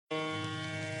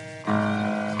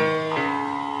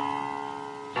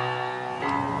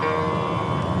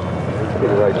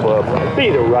right club. Be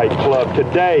the right club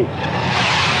today.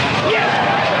 Yes!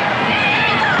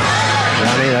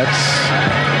 Johnny, that's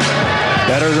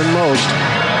better than most.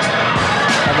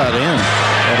 How about in?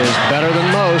 That is better than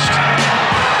most.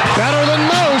 Better than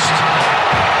most!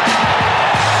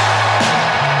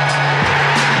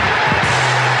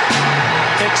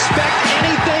 Expect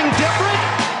anything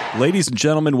different? Ladies and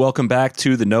gentlemen, welcome back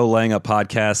to the No Laying Up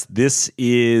podcast. This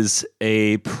is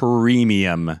a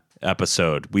premium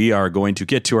episode. We are going to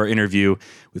get to our interview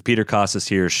with Peter Kostis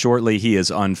here shortly. He is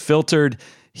unfiltered.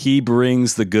 He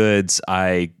brings the goods.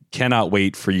 I cannot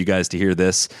wait for you guys to hear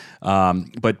this.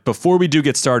 But before we do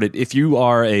get started, if you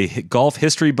are a golf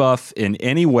history buff in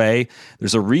any way,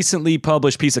 there's a recently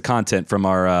published piece of content from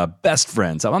our best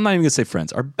friends. I'm not even going to say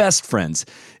friends, our best friends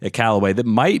at Callaway that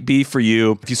might be for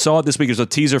you. If you saw it this week, there's a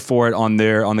teaser for it on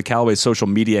the Callaway social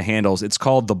media handles. It's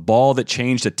called The Ball That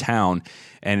Changed a Town.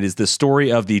 And it is the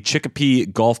story of the Chicopee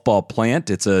golf ball plant.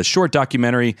 It's a short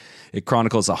documentary. It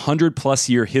chronicles a 100-plus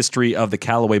year history of the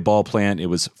Callaway ball plant. It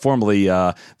was formerly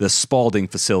the Spalding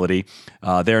facility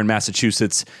there in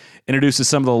Massachusetts. Introduces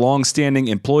some of the long-standing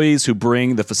employees who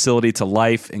bring the facility to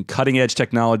life and cutting-edge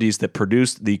technologies that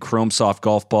produced the Chrome Soft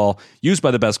golf ball used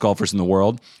by the best golfers in the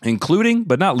world, including,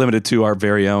 but not limited to, our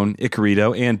very own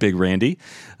Icarito and Big Randy.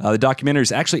 The documentary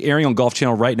is actually airing on Golf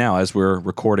Channel right now as we're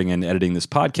recording and editing this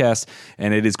podcast,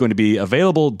 and it is going to be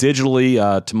available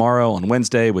digitally tomorrow on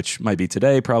Wednesday, which might be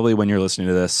today probably when you're listening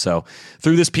to this. So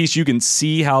through this piece, you can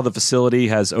see how the facility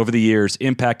has, over the years,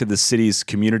 impacted the city's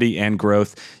community and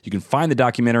growth. You can find the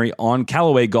documentary on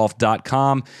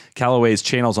CallawayGolf.com, Callaway's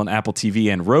channels on Apple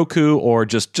TV and Roku, or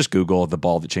just Google The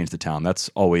Ball That Changed the Town. That's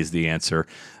always the answer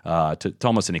to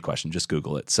almost any question. Just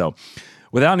Google it. So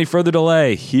without any further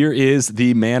delay, here is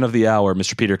the man of the hour,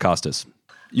 Mr. Peter Kostis.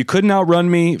 You couldn't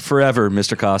outrun me forever,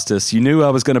 Mr. Kostis. You knew I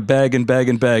was going to beg and beg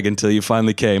and beg until you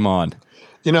finally came on.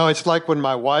 You know, it's like when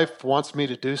my wife wants me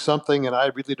to do something and I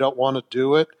really don't want to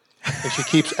do it, and she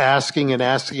keeps asking and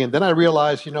asking, and then I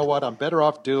realize, you know what, I'm better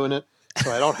off doing it so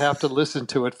I don't have to listen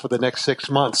to it for the next 6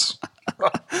 months.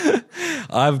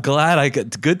 I'm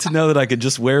glad good to know that I could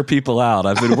just wear people out.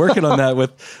 I've been working on that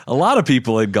with a lot of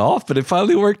people in golf, but it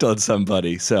finally worked on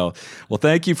somebody. So, well,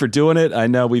 thank you for doing it. I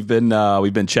know we've been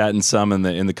chatting some in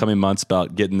the coming months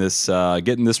about getting this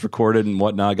recorded and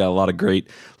whatnot. Got a lot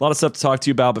of stuff to talk to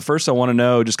you about. But first, I want to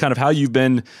know just kind of how you've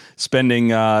been spending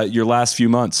your last few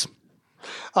months.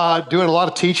 Doing a lot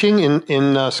of teaching in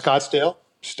Scottsdale.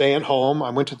 Staying home. I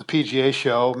went to the PGA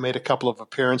show, made a couple of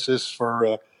appearances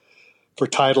for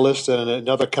Titleist and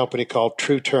another company called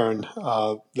True Turn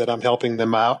that I'm helping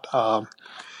them out.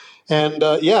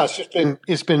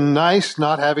 It's been nice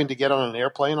not having to get on an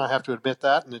airplane. I have to admit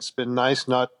that, and it's been nice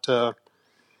not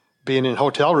being in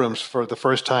hotel rooms for the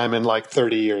first time in like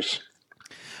 30 years.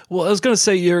 Well, I was going to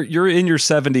say you're in your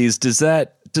 70s. Does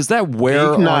that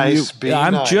wear on you?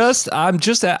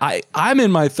 I'm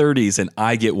in my 30s and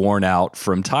I get worn out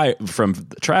from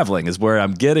traveling is where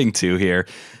I'm getting to here.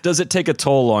 Does it take a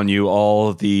toll on you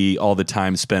all the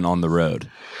time spent on the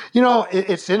road? You know,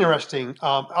 it's interesting.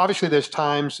 Obviously, there's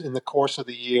times in the course of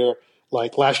the year,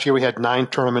 like last year we had 9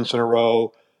 tournaments in a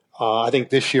row. I think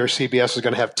this year CBS is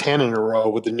going to have 10 in a row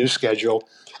with the new schedule.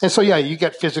 And so, yeah, you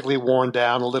get physically worn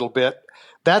down a little bit.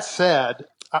 That said,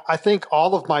 I think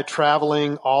all of my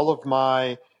traveling, all of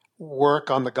my work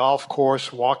on the golf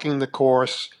course, walking the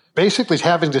course, basically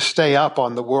having to stay up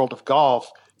on the world of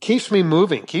golf keeps me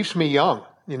moving, keeps me young,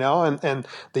 you know, and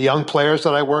the young players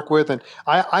that I work with. And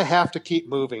I have to keep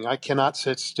moving. I cannot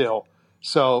sit still.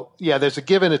 So, yeah, there's a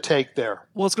give and a take there.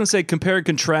 Well, I was going to say, compare and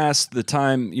contrast the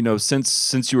time, you know,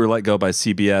 since you were let go by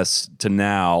CBS to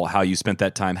now, how you spent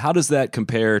that time. How does that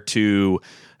compare to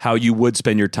how you would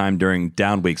spend your time during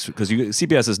down weeks? Because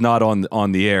CBS is not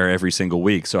on the air every single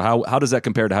week. So how does that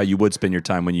compare to how you would spend your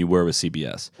time when you were with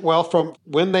CBS? Well, from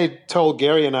when they told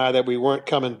Gary and I that we weren't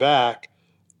coming back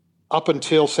up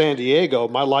until San Diego,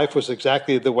 my life was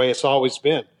exactly the way it's always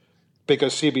been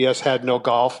because CBS had no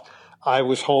golf. I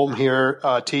was home here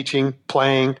teaching,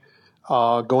 playing,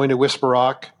 going to Whisper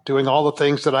Rock, doing all the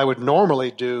things that I would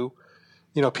normally do.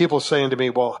 You know, people saying to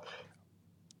me, well,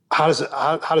 how does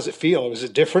it feel? Is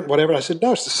it different? Whatever. And I said,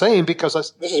 no, it's the same because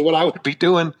this is what I would be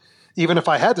doing even if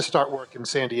I had to start work in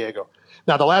San Diego.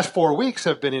 Now, the last 4 weeks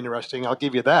have been interesting. I'll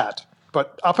give you that.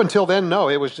 But up until then, no,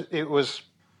 it was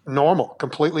normal,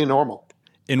 completely normal.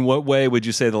 In what way would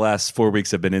you say the last 4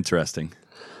 weeks have been interesting?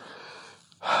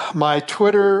 My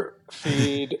Twitter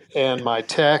feed and my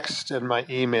text and my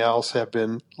emails have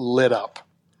been lit up,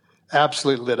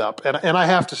 absolutely lit up. And I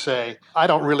have to say, I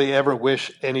don't really ever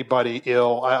wish anybody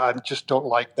ill. I just don't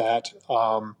like that.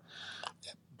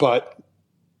 But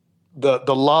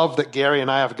the love that Gary and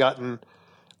I have gotten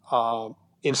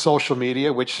in social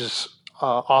media, which is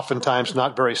oftentimes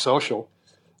not very social,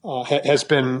 has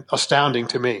been astounding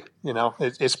to me.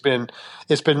 It's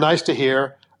been nice to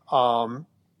hear, and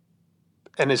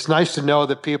it's nice to know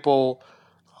that people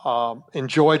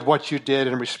enjoyed what you did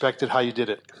and respected how you did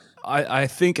it. I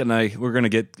think, and we're going to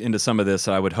get into some of this.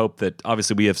 I would hope that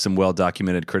obviously we have some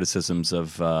well-documented criticisms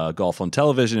of golf on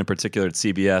television, in particular at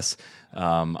CBS.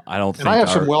 I don't think I have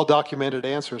some well-documented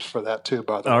answers for that too.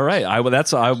 By the way, all right.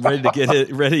 I'm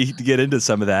ready to get into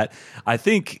some of that. I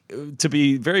think, to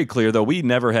be very clear, though, we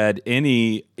never had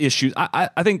any issues.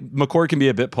 I think McCord can be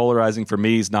a bit polarizing for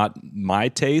me. He's not my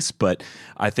taste, but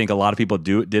I think a lot of people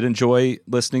did enjoy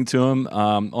listening to him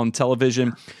on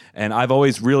television. And I've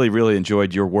always really, really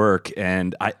enjoyed your work.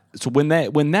 And so when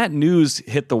that news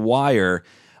hit the wire,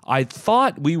 I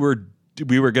thought we were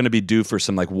going to be due for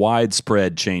some like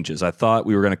widespread changes. I thought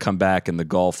we were going to come back and the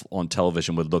golf on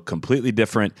television would look completely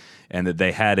different, and that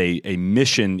they had a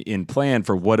mission in plan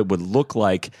for what it would look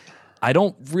like. I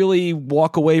don't really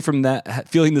walk away from that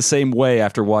feeling the same way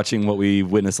after watching what we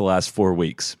witnessed the last 4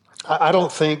 weeks. I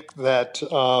don't think that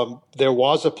there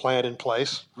was a plan in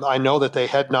place. I know that they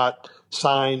had not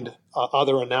signed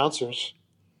other announcers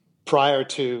prior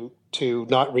to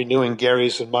not renewing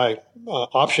Gary's and my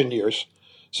option years.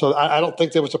 So I don't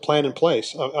think there was a plan in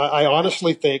place. I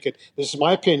honestly think, this is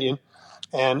my opinion,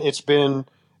 and it's been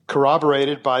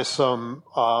corroborated by some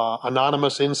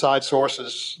anonymous inside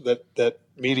sources that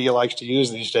media likes to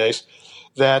use these days,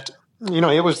 that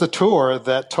it was the tour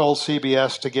that told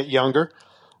CBS to get younger.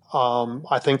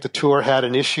 I think the tour had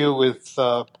an issue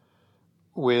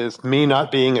with me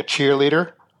not being a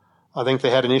cheerleader. I think they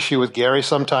had an issue with Gary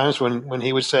sometimes when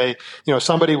he would say,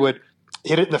 somebody would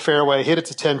hit it in the fairway, hit it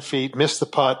to 10 feet, miss the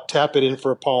putt, tap it in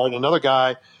for a par, and another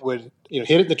guy would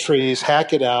hit it in the trees,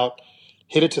 hack it out,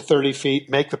 hit it to 30 feet,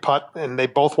 make the putt, and they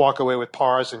both walk away with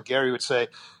pars, and Gary would say,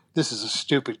 "This is a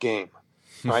stupid game."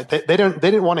 Right? They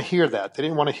didn't want to hear that. They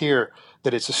didn't want to hear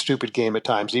that it's a stupid game at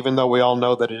times, even though we all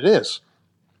know that it is.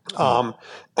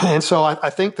 And so I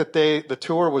think that the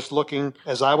tour was looking,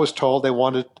 as I was told, they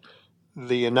wanted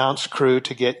the announce crew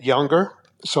to get younger,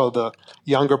 so the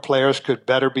younger players could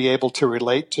better be able to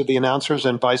relate to the announcers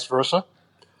and vice versa.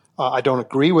 I don't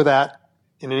agree with that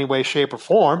in any way, shape, or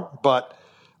form, but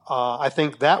I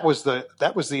think that was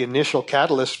the initial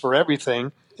catalyst for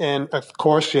everything. And of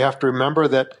course, you have to remember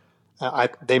that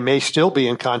they may still be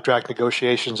in contract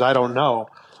negotiations. I don't know,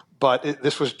 but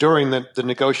this was during the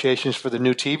negotiations for the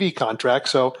new TV contract,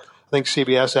 so I think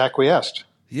CBS acquiesced.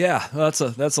 Yeah, that's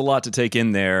a lot to take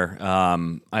in there.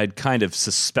 I'd kind of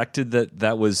suspected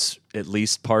that was at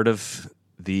least part of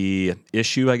the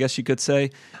issue, I guess you could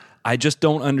say. I just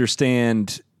don't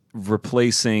understand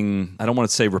replacing. I don't want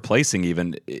to say replacing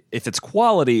even. If it's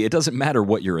quality, it doesn't matter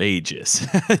what your age is.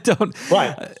 I don't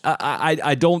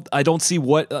see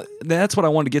what. That's what I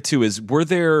want to get to. Is were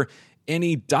there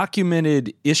any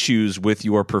documented issues with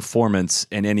your performance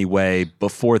in any way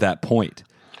before that point?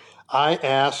 I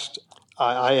asked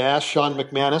Sean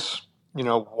McManus,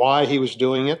 why he was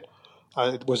doing it.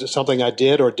 Was it something I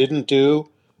did or didn't do,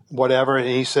 whatever? And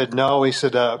he said, no. He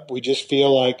said, we just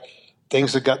feel like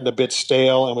things have gotten a bit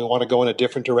stale and we want to go in a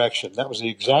different direction. That was the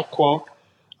exact quote.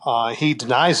 He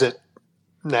denies it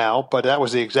now, but that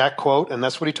was the exact quote. And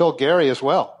that's what he told Gary as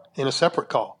well in a separate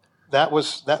call. That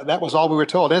was all we were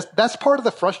told. That's part of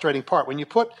the frustrating part. When you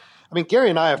Gary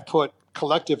and I have put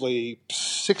collectively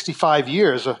 65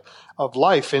 years of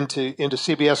life into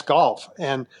CBS Golf,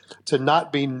 and to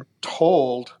not be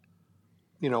told,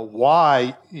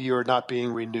 why you're not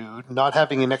being renewed, not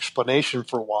having an explanation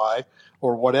for why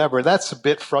or whatever, that's a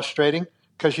bit frustrating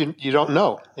because you don't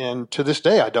know. And to this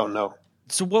day, I don't know.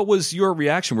 So what was your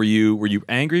reaction? Were you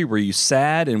angry? Were you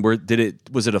sad? And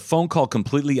was it a phone call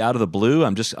completely out of the blue?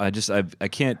 I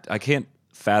can't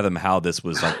fathom how this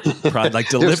was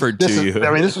delivered to you.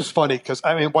 This was funny because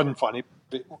it wasn't funny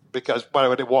because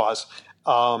what it was.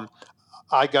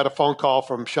 I got a phone call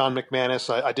from Sean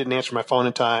McManus. I didn't answer my phone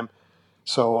in time,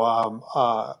 so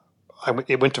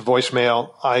it went to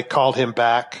voicemail. I called him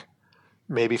back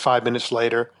maybe 5 minutes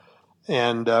later,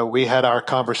 and we had our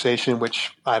conversation,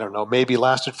 which I don't know, maybe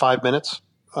lasted 5 minutes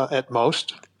at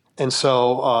most. And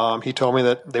so he told me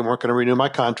that they weren't going to renew my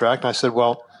contract. And I said,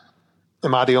 well,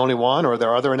 am I the only one, or are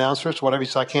there other announcers? Whatever. He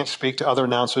said, I can't speak to other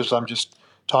announcers. I'm just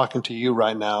talking to you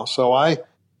right now. So I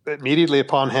immediately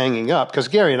upon hanging up, because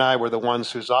Gary and I were the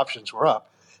ones whose options were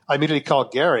up, I immediately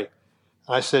called Gary.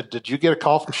 I said, did you get a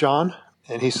call from Sean?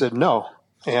 And he said, no.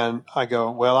 And I go,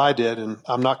 well, I did, and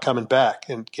I'm not coming back.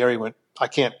 And Gary went, I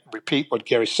can't repeat what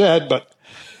Gary said, but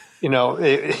He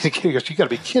goes, you got to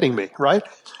be kidding me, right?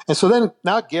 And so then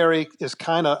now Gary is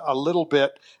kind of a little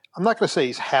bit, I'm not going to say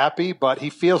he's happy, but he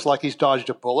feels like he's dodged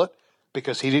a bullet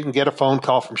because he didn't get a phone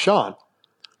call from Sean.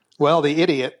 Well, the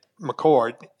idiot,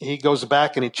 McCord, he goes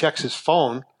back and he checks his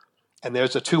phone, and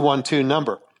there's a 212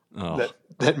 number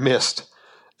that missed.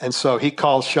 And so he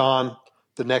called Sean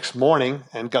the next morning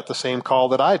and got the same call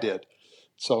that I did.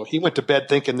 So he went to bed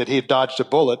thinking that he had dodged a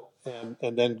bullet,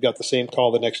 and then got the same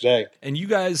call the next day. And you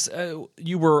guys,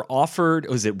 you were offered,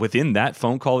 was it within that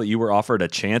phone call that you were offered a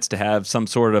chance to have some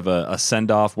sort of a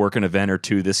send-off, work an event or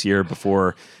two this year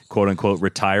before, quote-unquote,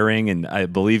 retiring? And I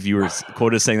believe you were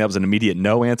quoted as saying that was an immediate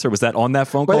no answer. Was that on that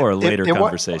phone call or a later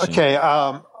conversation? Okay.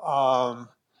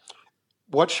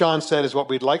 What Sean said is what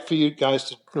we'd like for you guys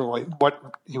to do, what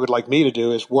he would like me to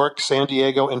do is work San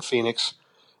Diego and Phoenix,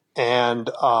 and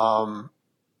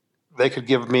they could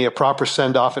give me a proper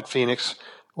send-off at Phoenix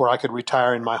where I could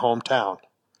retire in my hometown.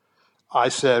 I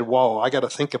said, whoa, I got to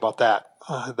think about that.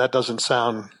 That doesn't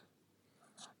sound,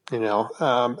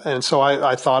 and so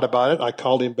I thought about it. I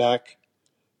called him back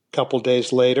a couple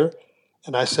days later,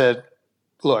 and I said,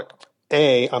 look,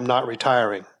 I'm not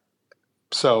retiring,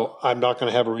 so I'm not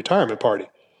going to have a retirement party.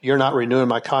 You're not renewing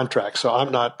my contract, so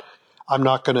I'm not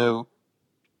going to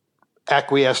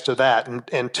acquiesce to that.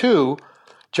 And two,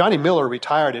 Johnny Miller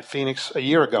retired at Phoenix a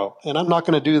year ago, and I'm not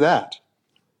going to do that.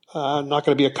 I'm not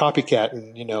going to be a copycat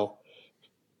and,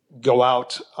 go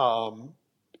out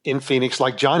in Phoenix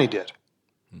like Johnny did.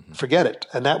 Mm-hmm. Forget it.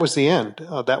 And that was the end.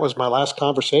 That was my last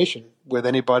conversation with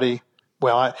anybody.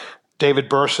 Well, David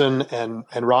Burson and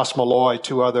Ross Malloy,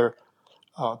 two other,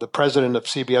 the president of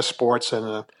CBS Sports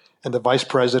and the vice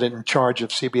president in charge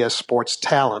of CBS Sports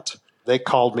Talent. They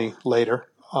called me later,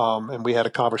 and we had a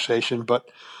conversation, but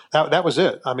that was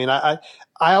it. I mean, I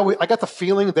got the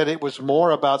feeling that it was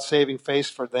more about saving face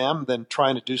for them than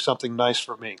trying to do something nice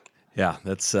for me. Yeah,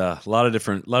 that's a lot of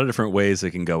different ways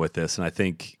they can go with this, and I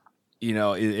think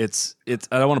it's.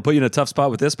 I don't want to put you in a tough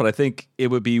spot with this, but I think it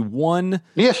would be one.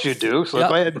 Yes, you do. So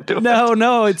go ahead and do it.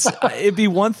 No, it'd be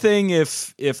one thing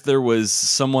if there was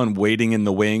someone waiting in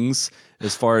the wings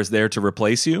as far as there to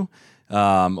replace you.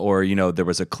 Or there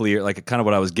was a clear, like kind of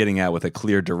what I was getting at with a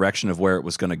clear direction of where it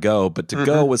was going to go, but to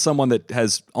go with someone that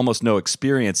has almost no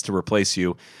experience to replace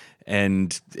you.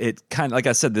 And it kind of, like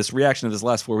I said, this reaction of this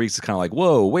last 4 weeks is kind of like,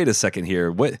 whoa, wait a second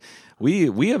here. What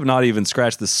we have not even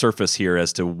scratched the surface here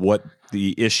as to what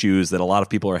the issues that a lot of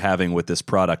people are having with this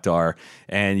product are.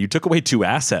 And you took away two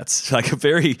assets, like a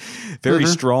very, very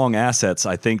strong assets,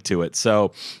 I think, to it.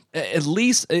 So at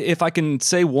least if I can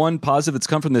say one positive that's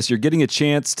come from this, you're getting a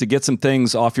chance to get some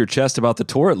things off your chest about the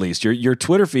tour. At least your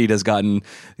Twitter feed has gotten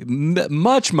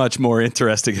much, much more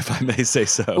interesting, if I may say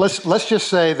so. Let's just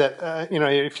say that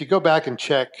if you go back and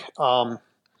check,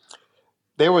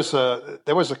 there was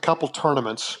a couple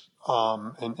tournaments,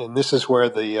 and this is where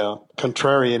the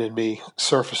contrarian in me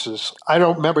surfaces. I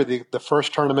don't remember the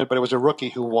first tournament, but it was a rookie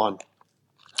who won,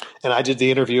 and I did the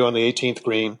interview on the 18th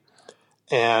green.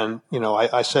 And,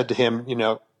 I said to him,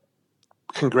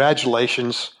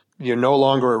 congratulations, you're no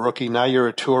longer a rookie. Now you're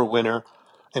a tour winner.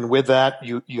 And with that,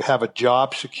 you have a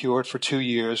job secured for 2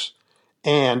 years,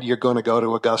 and you're going to go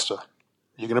to Augusta.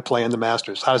 You're going to play in the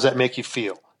Masters. How does that make you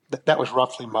feel? That was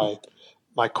roughly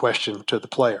my question to the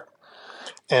player.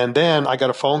 And then I got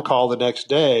a phone call the next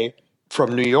day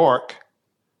from New York,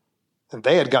 and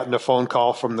they had gotten a phone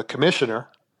call from the commissioner,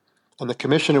 and the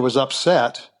commissioner was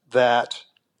upset that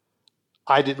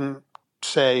I didn't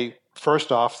say,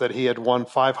 first off, that he had won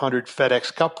 500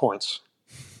 FedEx Cup points,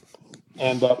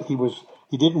 and that he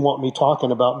didn't want me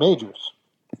talking about majors.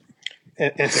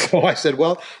 And so I said,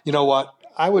 well, you know what?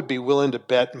 I would be willing to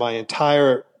bet my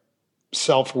entire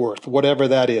self-worth, whatever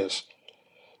that is,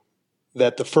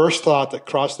 that the first thought that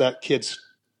crossed that kid's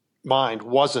mind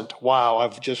wasn't, wow,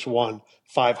 I've just won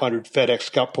 500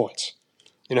 FedEx Cup points.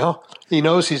 He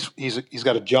knows he's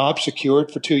got a job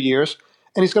secured for 2 years,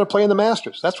 and he's going to play in the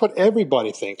Masters. That's what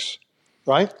everybody thinks,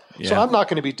 right? Yeah. So I'm not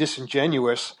going to be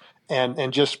disingenuous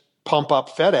and just pump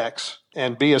up FedEx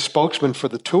and be a spokesman for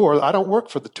the tour. I don't work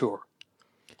for the tour.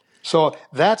 So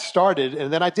that started,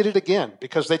 and then I did it again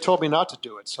because they told me not to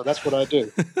do it. So that's what I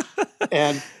do.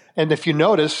 and if you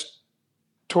notice,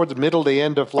 toward the middle to the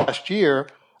end of last year,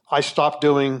 I stopped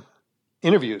doing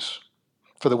interviews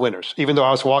for the winners, even though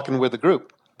I was walking with the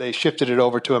group. They shifted it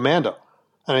over to Amanda.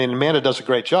 I mean, Amanda does a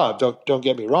great job. Don't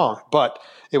get me wrong, but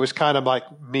it was kind of like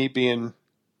me being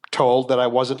told that I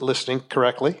wasn't listening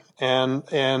correctly, and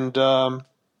this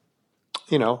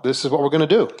is what we're going to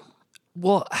do.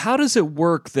 Well, how does it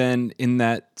work then in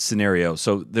that scenario?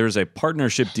 So there's a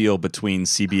partnership deal between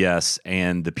CBS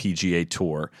and the PGA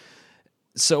Tour.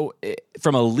 So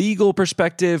from a legal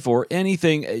perspective or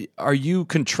anything, are you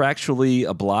contractually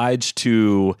obliged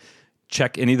to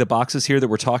check any of the boxes here that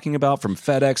we're talking about, from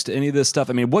FedEx to any of this stuff?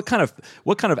 I mean, what kind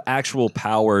of actual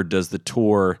power does the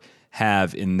tour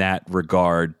have in that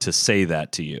regard to say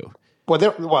that to you?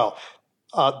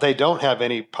 They don't have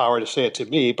any power to say it to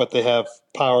me, but they have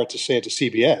power to say it to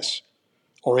CBS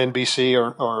or NBC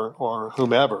or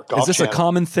whomever. Is this Channel. a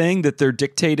common thing that they're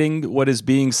dictating what is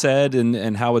being said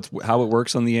and how it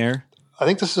works on the air? I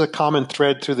think this is a common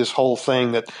thread through this whole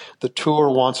thing, that the tour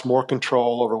wants more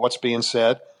control over what's being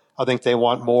said. I think they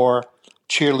want more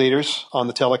cheerleaders on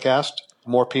the telecast,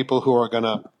 more people who are going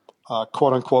to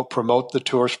quote unquote promote the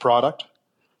tour's product.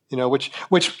 Which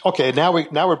okay, now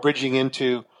we're bridging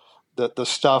into the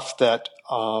stuff that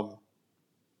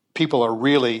people are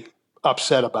really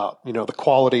upset about, the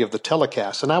quality of the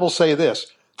telecast. And I will say this,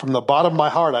 from the bottom of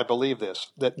my heart, I believe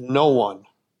this, that no one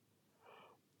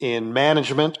in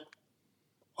management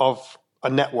of a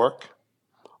network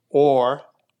or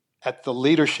at the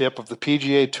leadership of the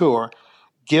PGA Tour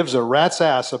gives a rat's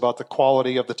ass about the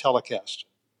quality of the telecast.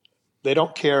 They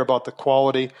don't care about the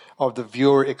quality of the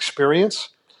viewer experience.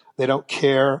 They don't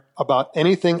care about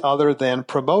anything other than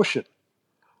promotion.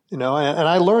 And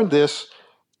I learned this.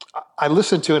 I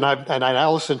listened to it, and I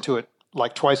listen to it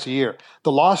like twice a year.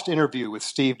 The Lost Interview with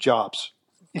Steve Jobs.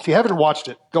 If you haven't watched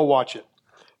it, go watch it,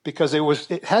 because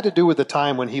it had to do with the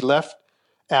time when he left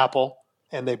Apple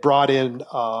and they brought in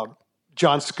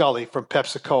John Scully from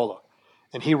Pepsi-Cola,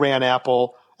 and he ran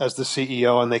Apple as the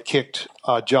CEO, and they kicked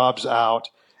Jobs out.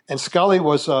 And Scully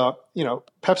was,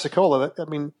 Pepsi-Cola. I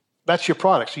mean, that's your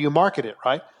product, so you market it,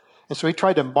 right? And so he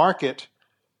tried to market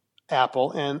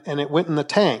Apple, and it went in the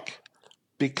tank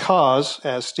because,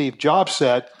 as Steve Jobs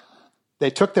said, they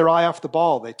took their eye off the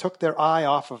ball. They took their eye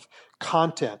off of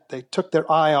content. They took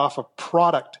their eye off of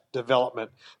product development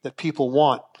that people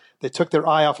want. They took their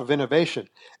eye off of innovation.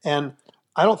 And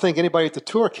I don't think anybody at the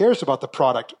tour cares about the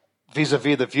product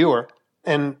vis-a-vis the viewer.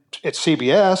 And at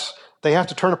CBS, they have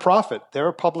to turn a profit. They're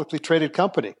a publicly traded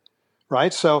company,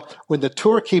 right? So when the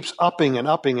tour keeps upping and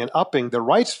upping and upping the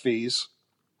rights fees,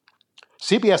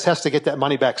 CBS has to get that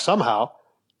money back somehow,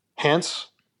 hence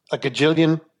a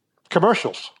gajillion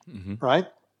commercials, right?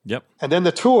 Yep. And then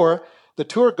the tour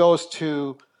goes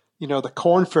to, the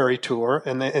Corn Ferry Tour,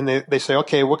 and they say,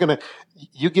 okay,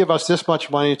 you give us this much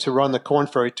money to run the Corn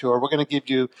Ferry Tour. We're going to give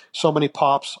you so many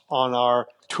pops on our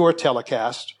tour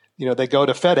telecast. They go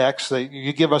to FedEx.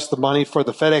 You give us the money for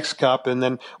the FedEx Cup, and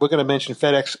then we're going to mention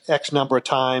FedEx X number of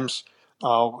times.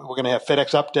 We're going to have FedEx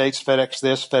updates, FedEx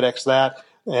this, FedEx that.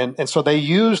 And so they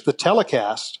use the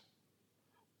telecast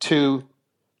to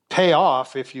pay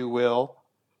off, if you will,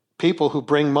 people who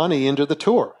bring money into the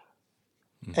tour.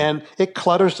 And it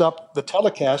clutters up the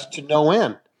telecast to no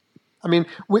end. I mean,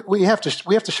 we have to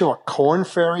show a Corn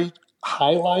Ferry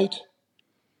highlight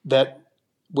that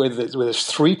where there's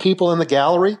three people in the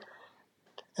gallery,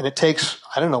 and it takes,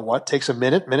 I don't know what, takes a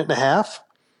minute and a half.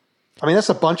 I mean, that's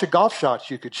a bunch of golf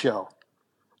shots you could show,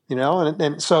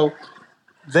 and so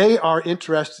they are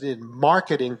interested in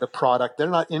marketing the product. They're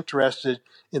not interested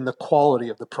in the quality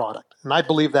of the product. And I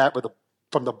believe that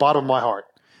from the bottom of my heart.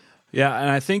 Yeah, and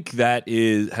I think that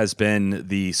has been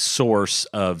the source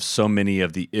of so many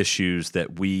of the issues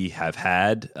that we have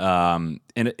had. And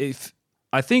if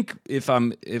looking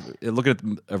at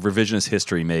a revisionist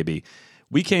history, maybe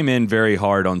we came in very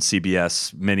hard on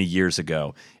CBS many years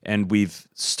ago, and we've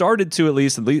started to at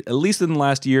least in the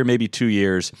last year, maybe 2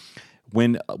 years,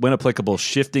 when applicable,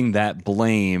 shifting that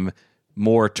blame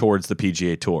more towards the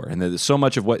PGA Tour. And there's so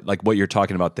much of what you're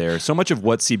talking about there, so much of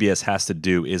what CBS has to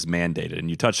do is mandated. And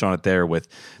you touched on it there with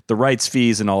the rights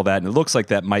fees and all that. And it looks like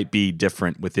that might be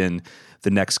different within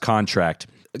the next contract.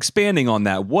 Expanding on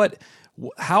that,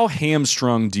 how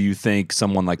hamstrung do you think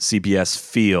someone like CBS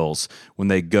feels when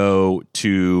they go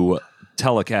to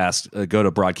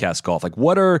broadcast golf? Like,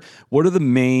 what are the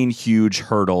main huge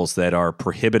hurdles that are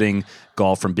prohibiting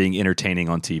golf from being entertaining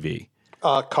on TV?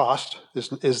 Cost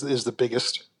is the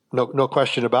biggest, no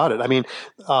question about it. I mean,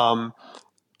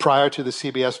 prior to the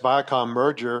CBS Viacom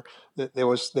merger, there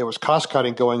was cost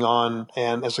cutting going on,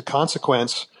 and as a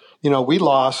consequence, we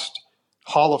lost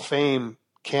Hall of Fame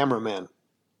cameramen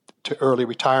to early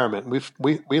retirement.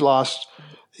 We lost,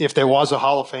 if there was a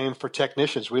Hall of Fame for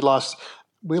technicians, we lost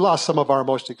some of our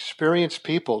most experienced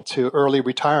people to early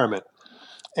retirement.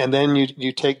 And then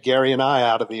you take Gary and I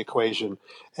out of the equation,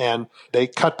 and they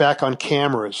cut back on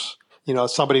cameras.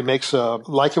 Somebody makes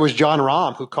like it was John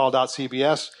Rahm who called out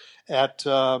CBS at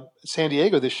San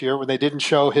Diego this year when they didn't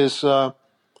show his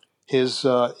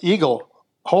eagle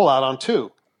hole out on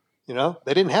 2.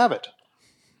 They didn't have it.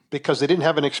 because they didn't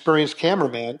have an experienced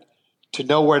cameraman to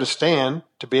know where to stand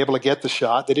to be able to get the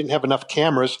shot. They didn't have enough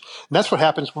cameras. And that's what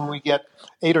happens when we get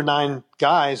 8 or 9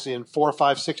 guys in 4,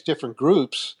 5, 6 different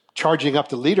groups charging up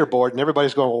the leaderboard, and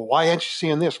everybody's going, well, why aren't you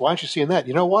seeing this? Why aren't you seeing that?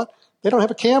 You know what? They don't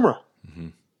have a camera.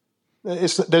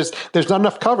 There's not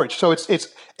enough coverage. So it's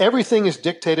everything is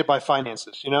dictated by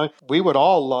finances. We would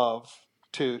all love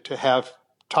to have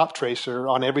top tracer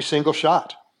on every single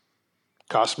shot.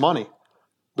 Costs money.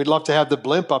 We'd love to have the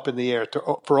blimp up in the air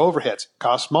for overheads.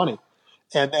 Costs money.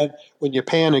 And then when you're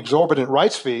paying exorbitant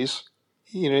rights fees,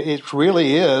 it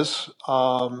really is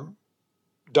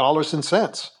dollars and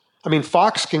cents. I mean,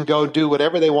 Fox can go do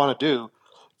whatever they want to do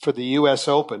for the U.S.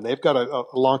 Open. They've got a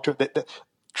long-term.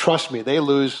 Trust me, they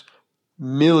lose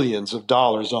millions of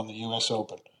dollars on the U.S.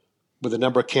 Open with the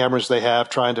number of cameras they have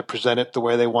trying to present it the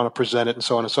way they want to present it and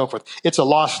so on and so forth. It's a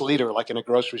lost leader like in a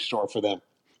grocery store for them,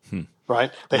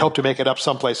 right? They hope to make it up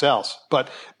someplace else. But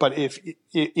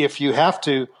if you have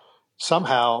to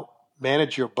somehow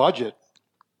manage your budget,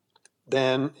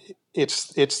 then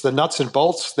it's the nuts and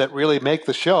bolts that really make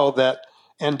the show that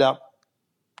end up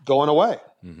going away.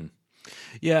 Mm-hmm.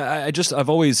 Yeah, I've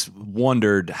always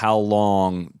wondered how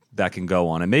long that can go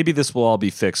on, and maybe this will all be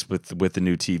fixed with the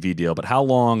new TV deal. But how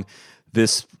long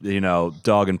this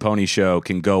dog and pony show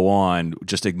can go on,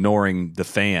 just ignoring the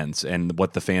fans and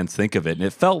what the fans think of it? And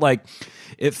it felt like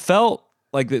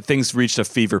that things reached a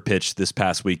fever pitch this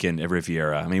past weekend at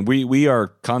Riviera. I mean, we are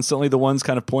constantly the ones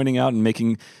kind of pointing out and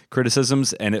making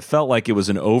criticisms, and it felt like it was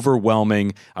an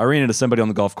overwhelming. I ran into somebody on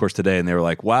the golf course today, and they were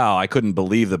like, "Wow, I couldn't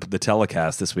believe the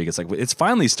telecast this week." It's like it's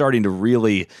finally starting to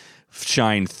really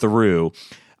shine through.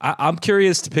 I'm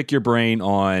curious to pick your brain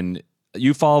on.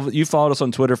 You followed us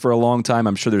on Twitter for a long time.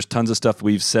 I'm sure there's tons of stuff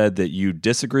we've said that you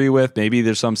disagree with. Maybe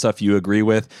there's some stuff you agree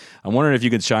with. I'm wondering if you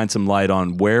could shine some light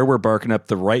on where we're barking up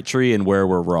the right tree and where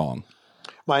we're wrong.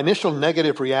 My initial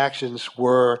negative reactions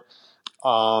were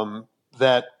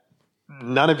that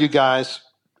none of you guys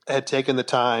had taken the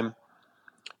time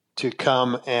to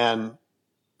come and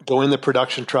go in the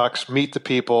production trucks, meet the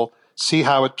people, see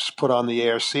how it's put on the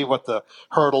air, see what the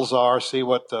hurdles are, see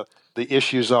what the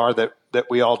issues are that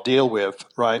we all deal with,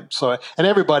 right? So, and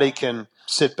everybody can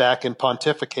sit back and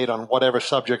pontificate on whatever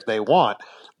subject they want,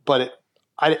 but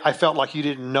I felt like you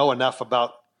didn't know enough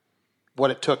about what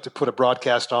it took to put a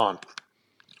broadcast on.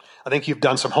 I think you've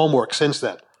done some homework since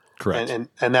then. Correct.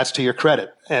 And that's to your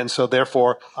credit. And so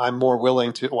therefore, I'm more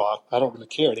willing to, well, I don't really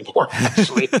care anymore,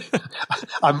 actually.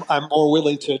 I'm more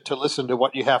willing to listen to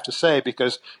what you have to say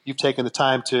because you've taken the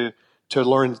time to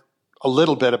learn a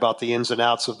little bit about the ins and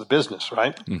outs of the business,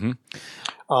 right? Mm-hmm.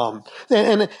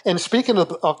 And speaking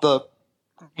of the,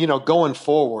 going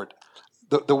forward,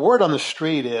 the word on the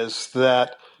street is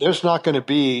that there's not going to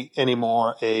be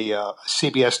anymore a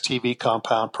CBS TV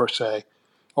compound per se,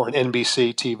 or an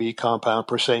NBC TV compound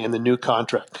per se in the new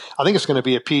contract. I think it's going to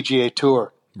be a PGA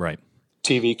Tour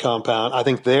TV compound. I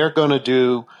think they're going to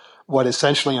do what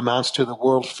essentially amounts to the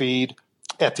world feed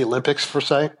at the Olympics, per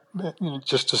se,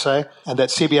 just to say, and that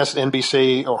CBS and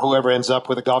NBC or whoever ends up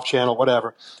with a Golf Channel,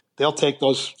 whatever, they'll take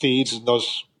those feeds and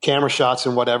those camera shots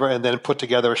and whatever and then put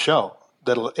together a show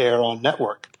that'll air on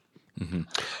network. Mm-hmm.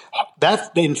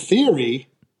 That, in theory,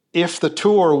 if the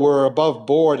tour were above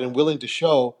board and willing to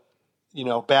show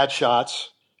bad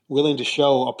shots, willing to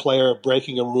show a player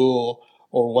breaking a rule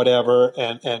or whatever,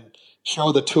 and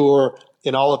show the tour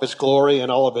in all of its glory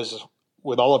and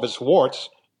with all of its warts,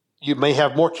 you may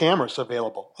have more cameras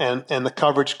available, and the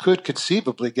coverage could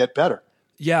conceivably get better.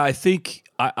 Yeah, I think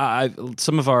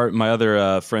some of my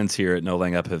other friends here at No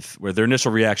Laying Up where their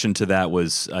initial reaction to that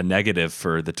was a negative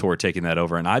for the tour taking that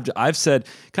over, and I've said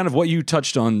kind of what you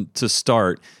touched on to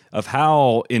start of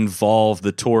how involved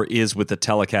the tour is with the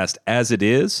telecast as it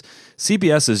is.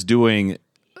 CBS is doing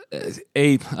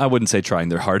I wouldn't say trying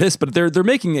their hardest, but they're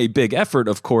making a big effort,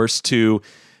 of course, to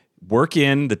work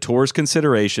in the tour's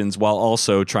considerations while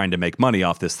also trying to make money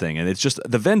off this thing. And it's just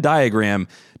the Venn diagram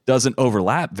doesn't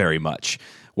overlap very much.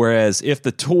 Whereas if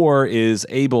the tour is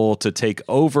able to take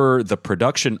over the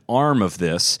production arm of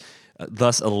this,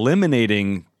 thus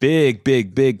eliminating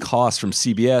big costs from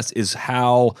CBS, is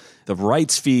how the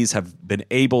rights fees have been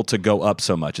able to go up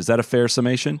so much. Is that a fair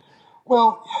summation?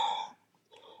 Well,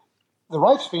 the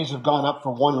rights fees have gone up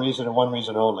for one reason and one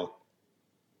reason only,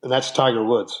 and that's Tiger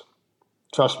Woods.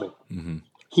 Trust me. Mm-hmm.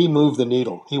 He moved the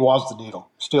needle. He was the needle.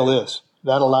 Still is.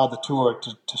 That allowed the tour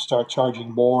to start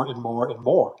charging more and more and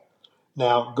more.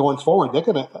 Now, going forward,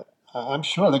 I'm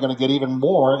sure they're going to get even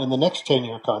more in the next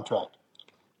 10-year contract.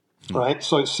 Mm-hmm. Right?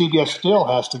 So CBS still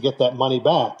has to get that money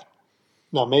back.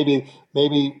 Now, maybe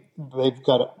they've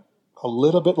got a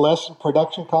little bit less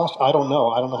production cost. I don't know.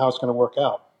 I don't know how it's going to work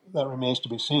out. that remains to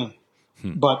be seen.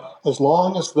 But as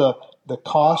long as the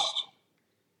cost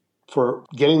for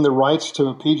getting the rights to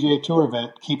a PGA Tour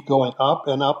event keep going up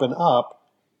and up and up,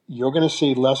 you're going to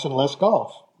see less and less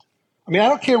golf. I mean, I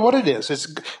don't care what it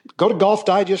is. Go to Golf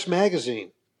Digest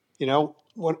magazine. You know,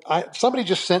 somebody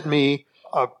just sent me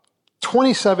a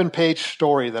 27-page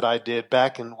story that I did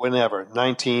back in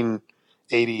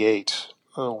 1988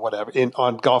 or whatever,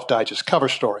 on Golf Digest cover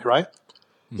story, right?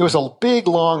 It was a big,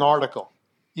 long article.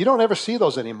 You don't ever see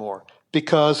those anymore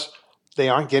because they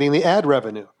aren't getting the ad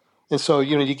revenue. And so,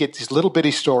 you get these little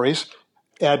bitty stories,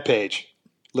 ad page,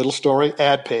 little story,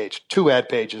 ad page, 2 ad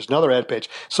pages, another ad page.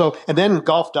 So, and then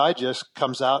Golf Digest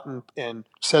comes out and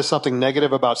says something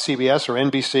negative about CBS or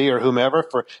NBC or whomever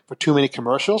for too many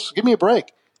commercials. Give me a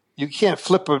break. You can't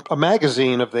flip a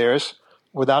magazine of theirs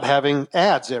without having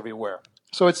ads everywhere.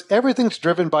 So everything's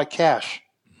driven by cash.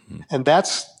 And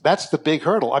that's the big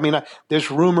hurdle. I mean, there's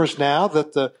rumors now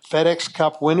that the FedEx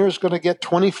Cup winner is going to get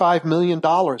 $25 million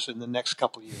in the next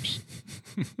couple of years.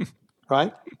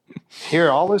 Right? Here,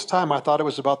 all this time, I thought it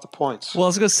was about the points. Well, I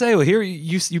was going to say, here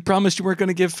you promised you weren't going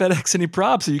to give FedEx any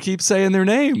props, and you keep saying their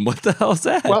name. What the hell is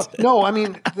that? Well, no, I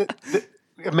mean,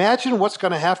 imagine what's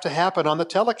going to have to happen on the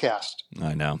telecast.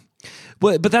 I know.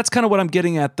 But that's kind of what I'm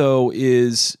getting at, though,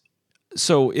 is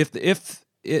so if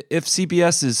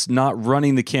CBS is not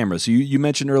running the cameras, so you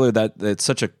mentioned earlier that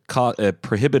such a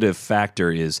prohibitive factor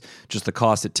is just the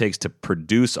cost it takes to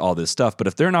produce all this stuff. But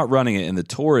if they're not running it and the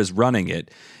tour is running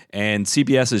it, and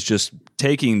CBS is just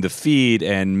taking the feed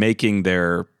and making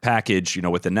their package,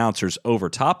 with announcers over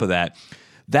top of that,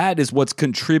 that is what's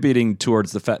contributing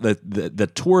towards the fact that the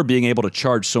tour being able to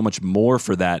charge so much more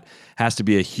for that has to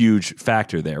be a huge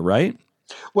factor there, right?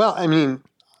 Well, I mean,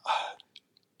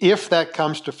 if that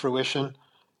comes to fruition,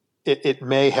 it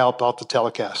may help out the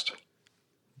telecast,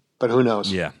 but who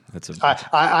knows? Yeah,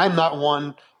 I'm not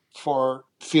one for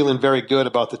feeling very good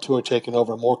about the tour taking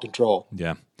over more control.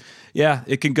 Yeah,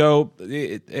 it can go.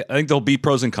 I think there'll be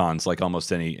pros and cons, like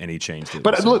almost any change.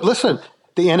 But look, listen,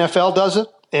 the NFL does it,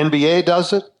 NBA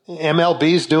does it,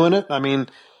 MLB's doing it. I mean,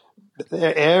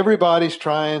 everybody's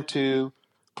trying to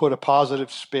put a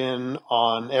positive spin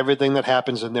on everything that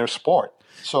happens in their sport.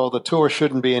 So the tour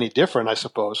shouldn't be any different, I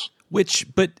suppose.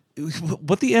 But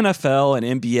what the NFL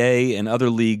and NBA and other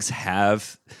leagues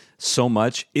have so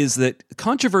much is that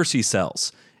controversy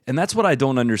sells. And that's what I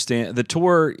don't understand. The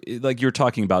tour, like you're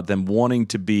talking about, them wanting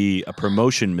to be a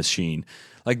promotion machine.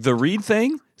 Like the Reed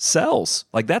thing sells.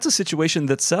 Like that's a situation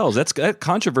that sells. That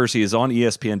controversy is on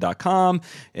ESPN.com,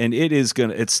 and it is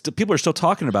going to, people are still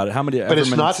talking about it. But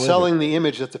it's not selling the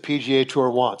image that the PGA Tour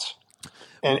wants.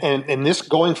 And this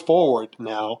going forward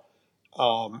now,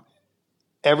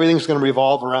 everything's going to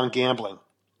revolve around gambling.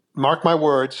 Mark my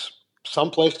words,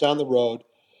 someplace down the road,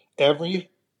 every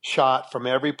shot from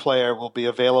every player will be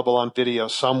available on video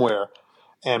somewhere,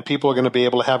 and people are going to be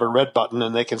able to have a red button,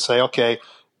 and they can say, okay,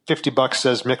 $50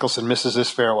 says Mickelson misses this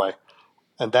fairway.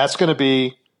 And that's going to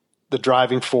be the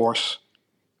driving force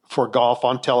for golf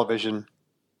on television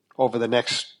over the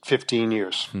next 15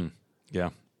 years. Yeah.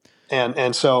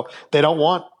 And so they don't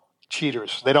want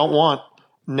cheaters. They don't want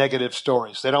negative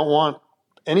stories. They don't want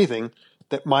anything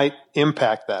that might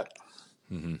impact that.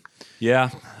 Mm-hmm.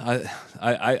 Yeah,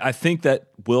 I think that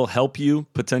will help you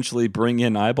potentially bring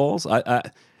in eyeballs.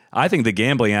 I think the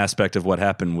gambling aspect of what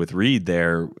happened with Reed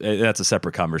there, that's a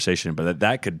separate conversation, but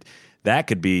that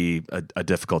could be a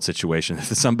difficult situation if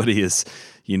somebody is,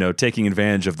 taking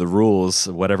advantage of the rules,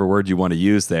 whatever word you want to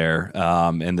use there,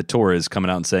 and the tour is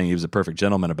coming out and saying he was a perfect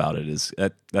gentleman about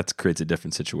it. That creates a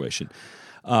different situation.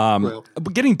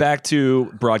 But getting back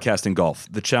to broadcasting golf,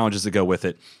 the challenges that go with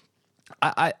it,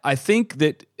 I think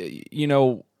that,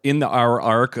 in our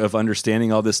arc of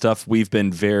understanding all this stuff, we've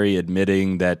been very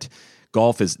admitting that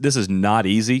this is not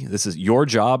easy. Your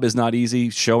job is not easy.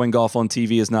 Showing golf on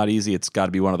TV is not easy. It's got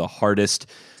to be one of the hardest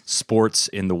sports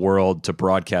in the world to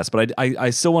broadcast. But I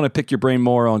still want to pick your brain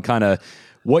more on kind of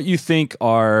what you think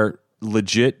are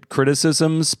legit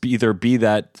criticisms, either be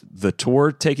that the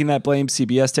tour taking that blame,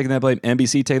 CBS taking that blame,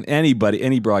 NBC taking,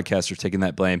 any broadcaster taking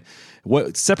that blame.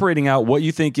 Separating out what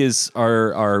you think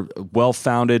are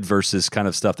well-founded versus kind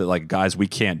of stuff that, like, guys, we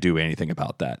can't do anything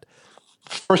about that.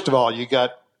 First of all, you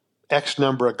got X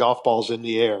number of golf balls in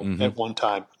the air at one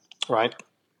time, right?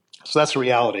 So that's the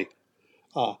reality.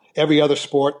 Every other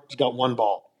sport has got one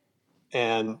ball,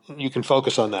 and you can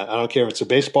focus on that. I don't care if it's a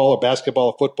baseball or basketball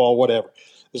or football, whatever.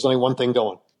 There's only one thing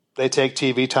going. They take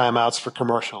TV timeouts for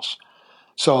commercials.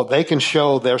 So they can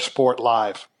show their sport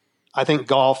live. I think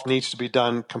golf needs to be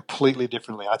done completely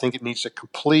differently. I think it needs a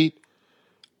complete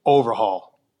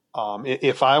overhaul.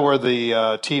 If I were the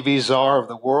TV czar of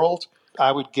the world,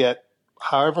 get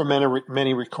however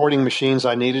many recording machines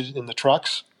I needed in the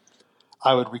trucks.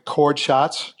 I would record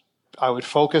shots. I would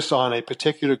focus on a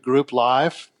particular group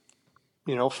live,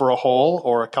 for a hole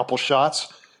or a couple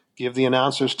shots, give the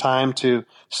announcers time to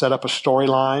set up a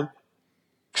storyline,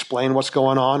 explain what's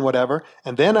going on, whatever.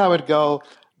 And then I would go,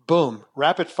 boom,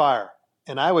 rapid fire.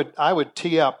 And I would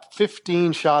tee up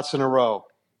 15 shots in a row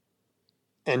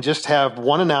and just have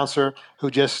one announcer who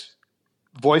just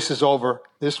voices over.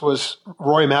 This was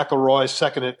Rory McIlroy's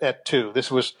second at 2.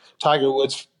 This was Tiger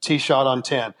Woods' tee shot on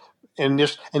 10. And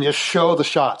just show the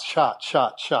shots,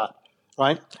 shot,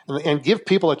 right? And give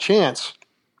people a chance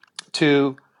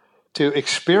to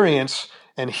experience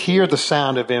and hear the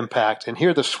sound of impact and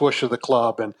hear the swoosh of the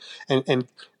club and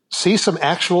see some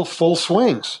actual full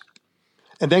swings.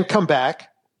 And then come back,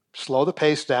 slow the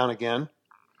pace down again,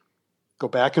 go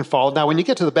back and follow. Now, when you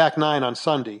get to the back 9 on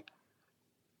Sunday,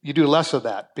 you do less of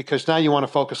that because now you want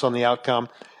to focus on the outcome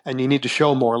and you need to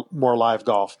show more live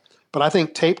golf. But I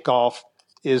think tape golf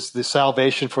is the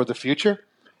salvation for the future,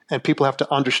 and people have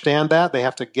to understand that. They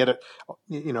have to get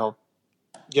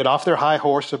off their high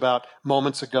horse about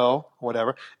moments ago,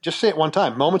 whatever. Just say it one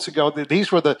time. Moments ago,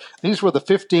 these were the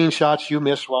 15 shots you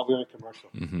missed while we were in commercial.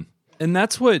 Mm-hmm. And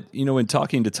that's what, in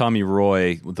talking to Tommy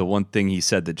Roy, the one thing he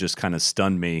said that just kind of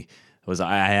stunned me was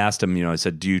I asked him, I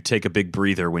said, do you take a big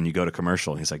breather when you go to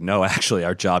commercial? And he's like, no, actually,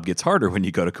 our job gets harder when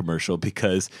you go to commercial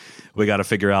because we got to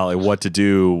figure out what to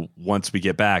do once we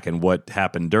get back and what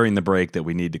happened during the break that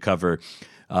we need to cover,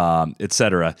 et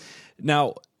cetera.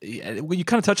 Now, you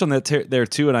kind of touch on that there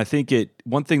too, and I think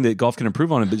one thing that golf can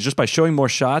improve on, but just by showing more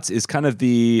shots, is kind of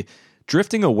the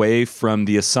drifting away from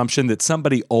the assumption that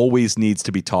somebody always needs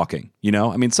to be talking.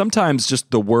 I mean, sometimes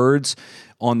just the words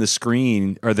on the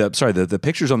screen, or the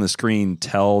pictures on the screen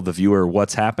tell the viewer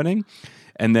what's happening,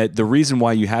 and that the reason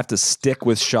why you have to stick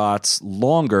with shots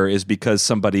longer is because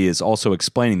somebody is also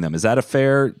explaining them. Is that a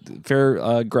fair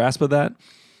grasp of that?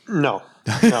 No,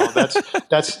 that's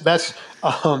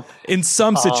in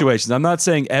some situations. I'm not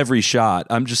saying every shot.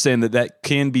 I'm just saying that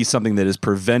can be something that is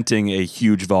preventing a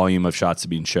huge volume of shots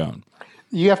being shown.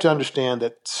 You have to understand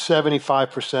that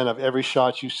 75% of every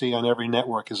shot you see on every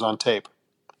network is on tape.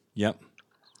 Yep.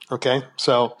 Okay,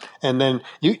 so, and then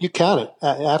you count it.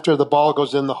 After the ball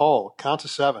goes in the hole, count to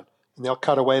 7, and they'll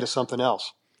cut away to something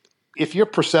else. If you're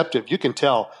perceptive, you can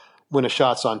tell when a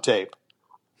shot's on tape.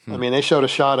 I mean, they showed a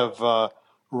shot of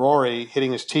Rory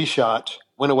hitting his tee shot,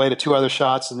 went away to 2 other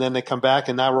shots, and then they come back,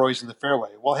 and now Rory's in the fairway.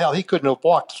 Well, hell, he couldn't have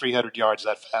walked 300 yards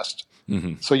that fast.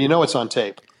 Mm-hmm. So it's on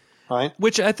tape, right?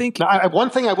 Which I think... Now, one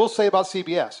thing I will say about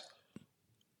CBS,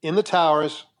 in the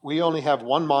towers, we only have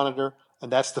one monitor,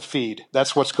 and that's the feed.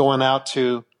 That's what's going out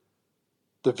to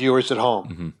the viewers at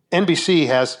home. Mm-hmm. NBC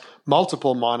has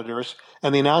multiple monitors,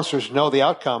 and the announcers know the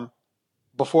outcome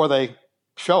before they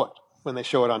show it, when they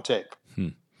show it on tape.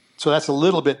 So that's a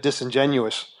little bit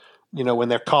disingenuous, when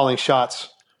they're calling shots,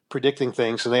 predicting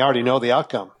things, and they already know the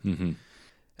outcome. Mm-hmm.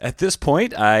 At this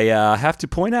point, I have to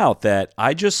point out that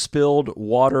I just spilled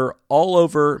water all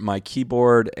over my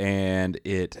keyboard, and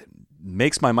it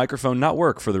makes my microphone not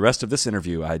work for the rest of this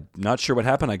interview. I'm not sure what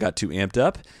happened. I got too amped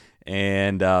up.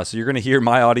 And so you're going to hear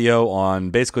my audio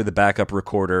on basically the backup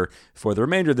recorder for the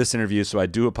remainder of this interview, so I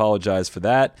do apologize for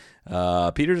that.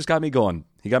 Peter just got me going.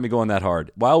 He got me going that hard.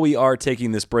 While we are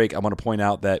taking this break, I want to point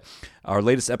out that our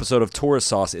latest episode of Tourist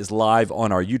Sauce is live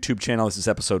on our YouTube channel. This is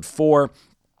episode 4.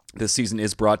 This season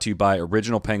is brought to you by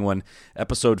Original Penguin.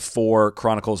 Episode 4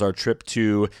 chronicles our trip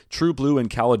to True Blue in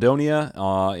Caledonia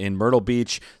in Myrtle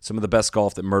Beach, some of the best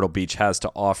golf that Myrtle Beach has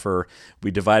to offer. We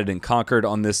divided and conquered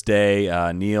on this day.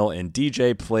 Neil and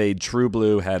DJ played True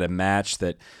Blue, had a match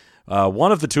that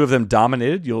one of the two of them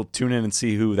dominated. You'll tune in and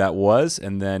see who that was.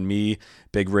 And then me,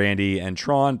 Big Randy, and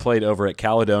Tron played over at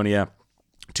Caledonia.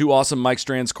 2 awesome Mike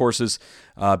Strands courses.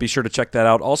 Be sure to check that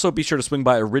out. Also, be sure to swing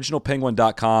by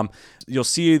originalpenguin.com. You'll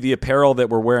see the apparel that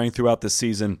we're wearing throughout this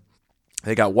season.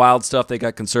 They got wild stuff. They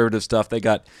got conservative stuff. They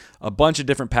got a bunch of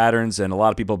different patterns, and a lot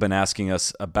of people have been asking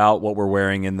us about what we're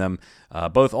wearing in them,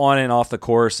 both on and off the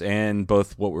course, and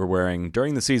both what we're wearing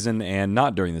during the season and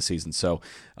not during the season. So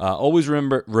always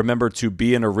remember to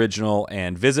be an original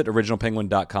and visit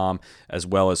originalpenguin.com, as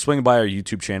well as swing by our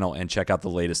YouTube channel and check out the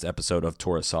latest episode of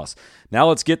Tourist Sauce. Now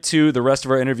let's get to the rest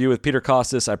of our interview with Peter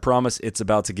Kostis. I promise it's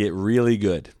about to get really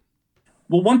good.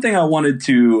 Well, one thing I wanted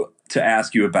to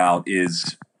ask you about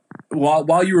is,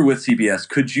 while you were with CBS,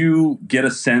 could you get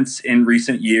a sense in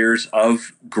recent years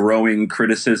of growing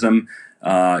criticism,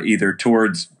 either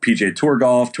towards PGA Tour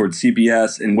golf, towards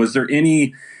CBS, and was there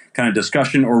any kind of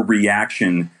discussion or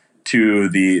reaction to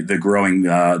the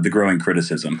growing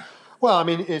criticism? Well, I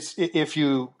mean, it's if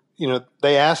you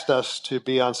they asked us to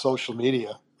be on social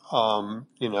media.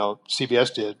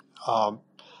 CBS did.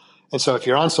 And so if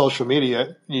you're on social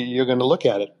media, you're going to look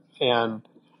at it. And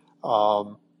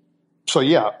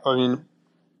yeah, I mean,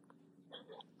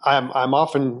 I'm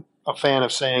often a fan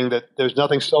of saying that there's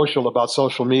nothing social about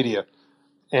social media.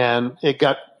 And it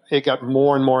got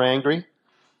more and more angry.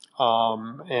 There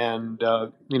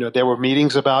were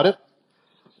meetings about it.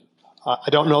 I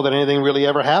don't know that anything really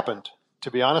ever happened,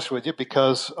 to be honest with you,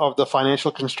 because of the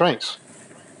financial constraints.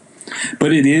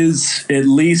 But it is, at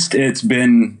least it's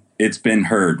been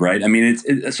heard, right? I mean,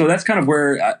 so that's kind of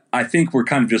where I think we're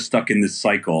kind of just stuck in this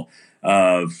cycle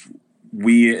of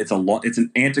it's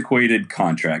an antiquated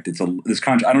contract. This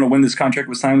contract. I don't know when this contract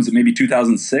was signed. Was it maybe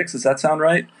 2006? Does that sound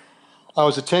right? It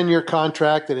was a 10-year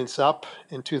contract, and it's up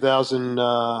in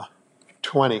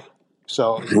 2020.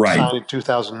 So it was signed in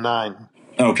 2009.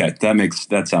 Okay,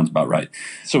 that sounds about right.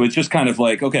 So it's just kind of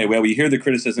like, okay, well, we hear the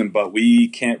criticism, but we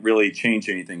can't really change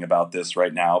anything about this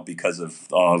right now because of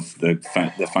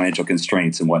the financial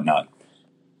constraints and whatnot.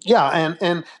 Yeah,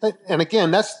 and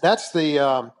again, that's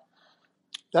the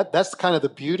that's kind of the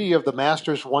beauty of the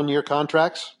Masters 1-year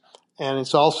contracts, and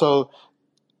it's also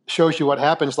shows you what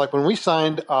happens. Like when we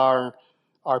signed our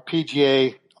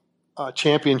PGA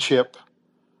championship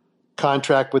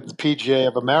contract with the PGA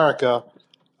of America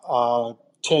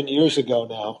 10 years ago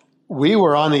now, we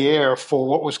were on the air for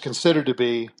what was considered to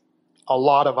be a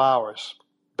lot of hours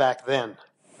back then,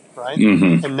 right?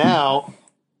 Mm-hmm. And now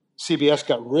CBS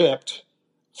got ripped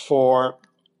for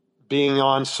being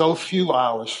on so few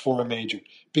hours for a major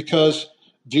because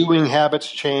viewing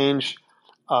habits changed,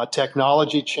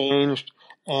 technology changed,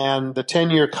 and the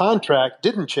 10-year contract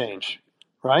didn't change,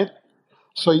 right?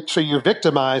 So you're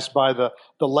victimized by the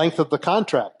length of the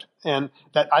contract. And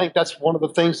I think that's one of the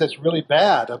things that's really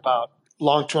bad about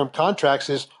long-term contracts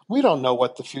is we don't know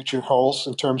what the future holds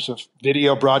in terms of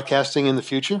video broadcasting in the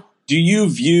future. Do you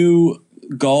view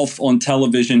golf on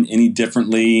television any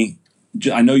differently?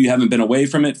 I know you haven't been away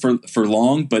from it for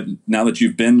long, but now that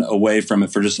you've been away from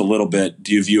it for just a little bit,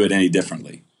 do you view it any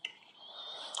differently?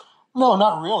 No,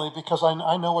 not really, because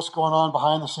I know what's going on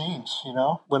behind the scenes.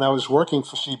 When I was working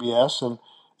for CBS and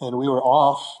we were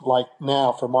off, like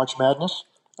now for March Madness,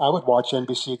 I would watch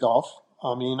NBC Golf.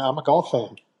 I mean, I'm a golf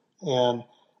fan, and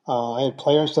I had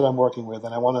players that I'm working with,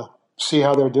 and I want to see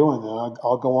how they're doing. And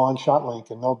I'll go on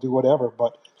ShotLink, and they'll do whatever.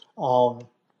 But no,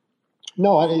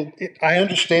 I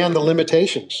understand the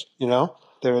limitations.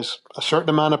 There's a certain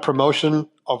amount of promotion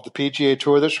of the PGA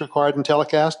Tour that's required in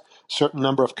telecast, certain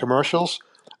number of commercials.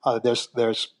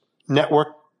 There's network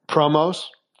promos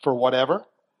for whatever,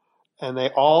 and they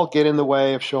all get in the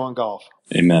way of showing golf.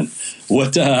 Amen.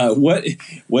 What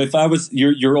if I was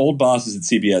your old bosses at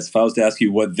CBS? If I was to ask you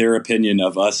what their opinion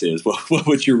of us is, what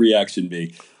would your reaction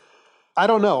be? I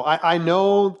don't know. I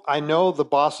know the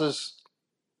bosses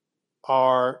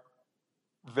are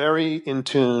very in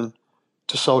tune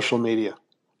to social media.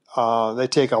 They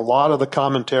take a lot of the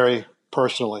commentary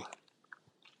personally.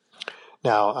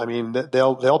 Now, I mean,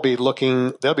 they'll be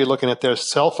looking at their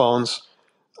cell phones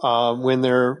when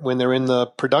they're in the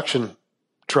production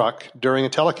truck during a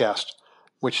telecast,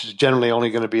 which is generally only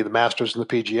going to be the Masters and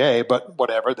the PGA. But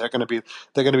whatever, they're going to be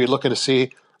looking to see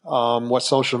what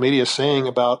social media is saying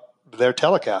about their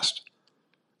telecast.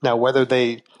 Now,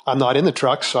 I'm not in the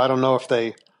truck, so I don't know if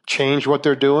they change what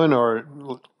they're doing or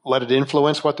let it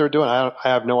influence what they're doing. I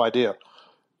have no idea,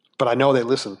 but I know they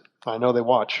listen. I know they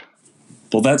watch.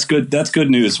 Well, that's good. That's good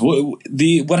news.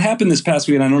 What happened this past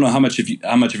week? And I don't know how much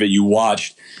of it you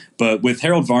watched, but with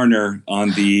Harold Varner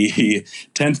on the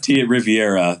 10th tee at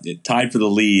Riviera, it tied for the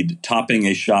lead, topping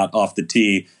a shot off the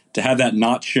tee, to have that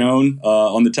not shown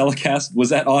on the telecast,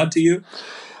 was that odd to you?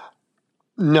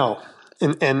 No,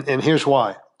 and here's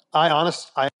why.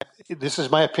 This is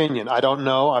my opinion. I don't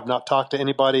know. I've not talked to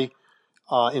anybody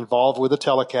involved with the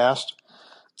telecast.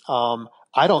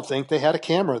 I don't think they had a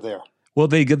camera there. Well,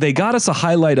 they got us a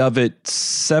highlight of it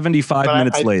 75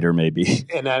 minutes later, maybe.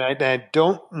 And I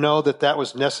don't know that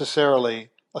was necessarily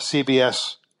a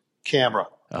CBS camera.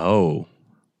 Oh.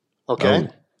 Okay.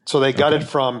 Oh. So they got it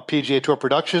from PGA Tour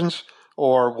Productions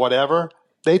or whatever.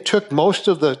 They took most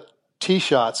of the tee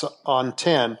shots on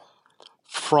 10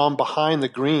 from behind the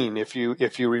green, if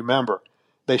you remember.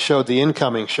 They showed the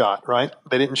incoming shot, right?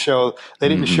 They didn't show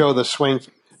the swing.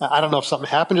 I don't know if something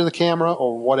happened to the camera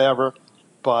or whatever.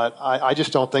 But I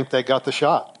just don't think they got the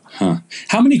shot. Huh.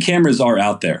 How many cameras are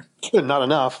out there? Not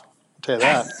enough. I'll tell you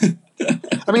that.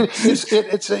 I mean,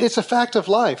 it's a fact of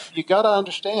life. You got to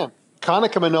understand.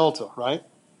 Konica Minolta, right?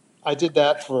 I did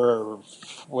that for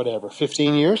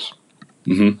 15 years.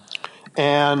 Mm-hmm.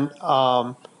 And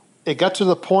it got to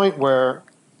the point where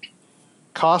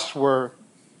costs were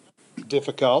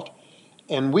difficult,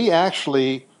 and we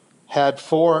actually had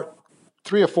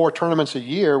 3 or 4 tournaments a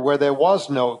year where there was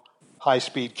no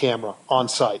high-speed camera on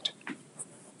site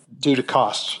due to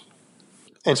costs.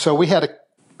 And so we had to,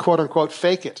 quote-unquote,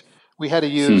 fake it. We had to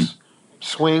use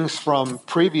swings from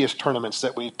previous tournaments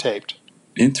that we taped.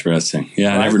 Interesting. Yeah,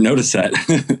 right? I never noticed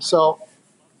that. So,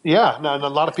 yeah, no, and a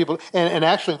lot of people, and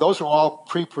actually those were all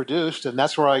pre-produced, and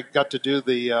that's where I got to do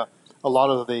a lot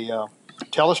of the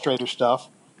telestrator stuff,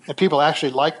 and people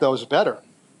actually liked those better,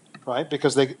 right?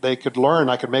 Because they could learn.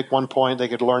 I could make one point, they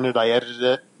could learn it, I edited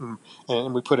it,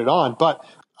 and we put it on. But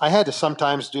I had to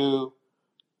sometimes do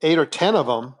 8 or 10 of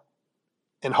them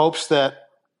in hopes that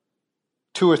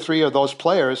 2 or 3 of those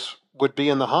players would be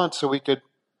in the hunt so we could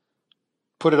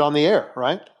put it on the air,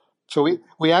 right? So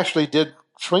we actually did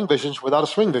swing visions without a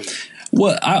swing vision.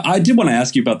 Well, I did want to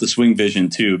ask you about the swing vision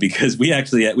too, because we had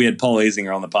Paul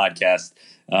Azinger on the podcast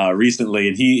recently,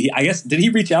 and he I guess, did he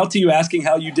reach out to you asking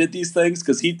how you did these things?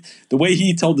 Because the way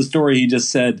he told the story, he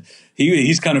just said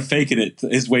he's kind of faking it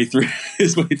his way through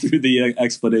the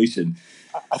explanation.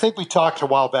 I think we talked a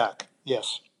while back.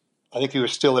 Yes, I think he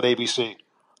was still at ABC,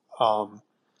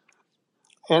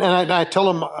 and I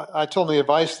told him the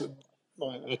advice that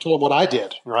I told him what I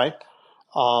did, right?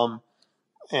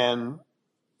 And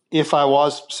if I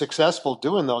was successful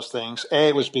doing those things,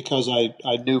 it was because I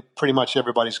knew pretty much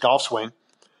everybody's golf swing.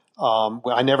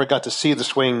 I never got to see the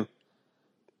swing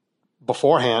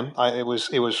beforehand. It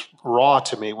was raw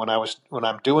to me when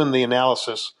I'm doing the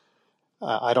analysis.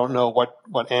 I don't know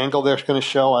what angle they're going to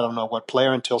show. I don't know what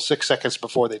player until 6 seconds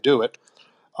before they do it.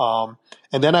 And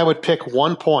then I would pick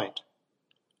one point,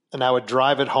 and I would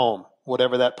drive it home,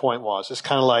 whatever that point was. It's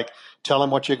kind of like, tell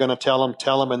them what you're going to tell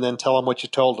them, and then tell them what you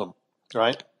told them,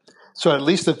 right? So at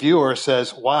least the viewer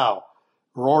says, wow,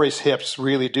 Rory's hips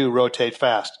really do rotate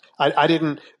fast. I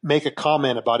didn't make a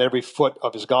comment about every foot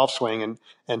of his golf swing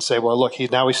and say, well, look,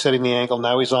 now he's setting the angle,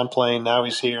 now he's on plane, now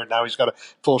he's here, now he's got a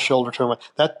full shoulder turn.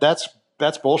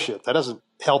 That's bullshit. That doesn't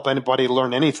help anybody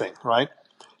learn anything, right?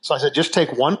 So I said, just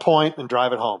take one point and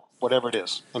drive it home, whatever it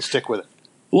is, and stick with it.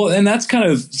 Well, and that's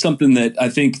kind of something that I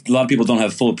think a lot of people don't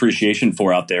have full appreciation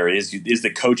for out there is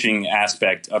the coaching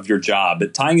aspect of your job.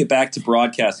 But tying it back to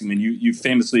broadcasting, I mean,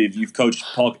 you've coached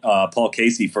Paul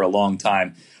Casey for a long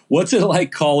time. What's it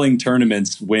like calling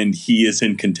tournaments when he is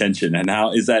in contention, and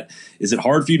how is it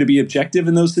hard for you to be objective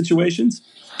in those situations?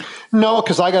 No,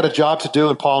 because I got a job to do,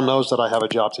 and Paul knows that I have a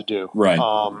job to do. Right.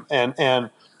 And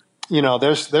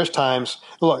there's times.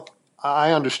 Look,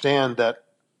 I understand that.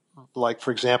 Like,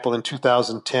 for example, in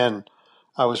 2010,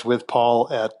 I was with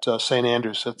Paul at St.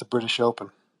 Andrews at the British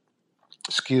Open.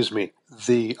 Excuse me,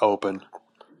 the Open.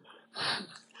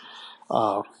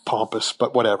 Pompous,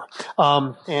 but whatever.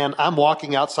 And I'm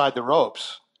walking outside the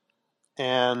ropes,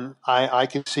 and I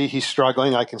can see he's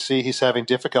struggling. I can see he's having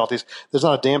difficulties. There's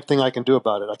not a damn thing I can do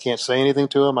about it. I can't say anything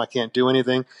to him. I can't do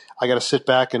anything. I got to sit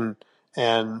back and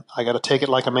I got to take it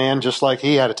like a man, just like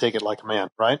he had to take it like a man,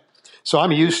 right? So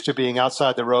I'm used to being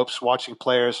outside the ropes, watching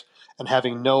players, and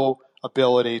having no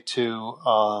ability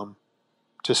to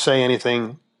say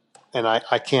anything, and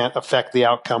I can't affect the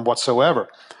outcome whatsoever.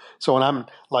 So when I'm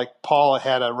like Paul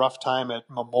had a rough time at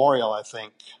Memorial, I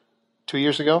think 2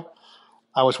 years ago,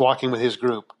 I was walking with his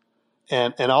group,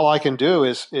 and all I can do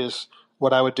is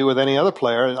what I would do with any other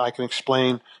player. I can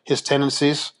explain his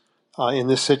tendencies in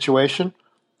this situation,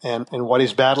 and what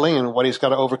he's battling and what he's got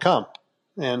to overcome.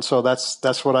 And so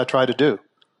that's what I try to do.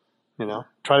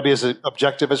 Try to be as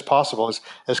objective as possible,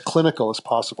 as clinical as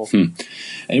possible.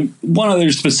 And one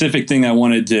other specific thing I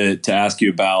wanted to ask you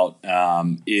about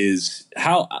is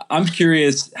how I'm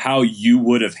curious how you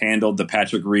would have handled the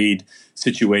Patrick Reed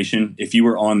situation if you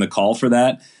were on the call for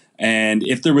that. And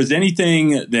if there was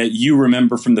anything that you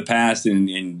remember from the past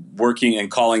in working and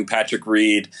calling Patrick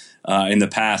Reed in the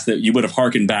past that you would have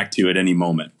hearkened back to at any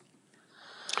moment.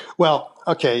 Well,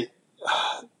 okay.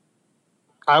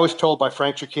 I was told by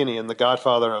Frank Chirkinian, the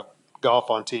godfather of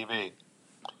golf on TV,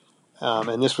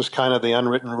 and this was kind of the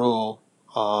unwritten rule,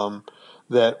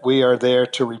 that we are there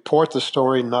to report the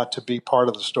story, not to be part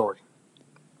of the story.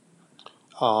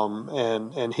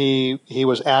 And he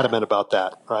was adamant about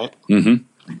that, right? Mm-hmm.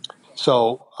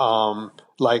 So,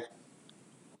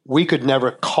 we could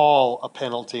never call a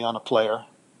penalty on a player,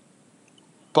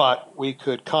 but we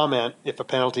could comment if a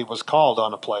penalty was called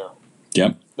on a player.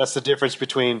 Yep. That's the difference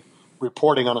between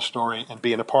reporting on a story and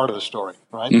being a part of the story,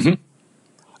 right? Mm-hmm.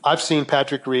 I've seen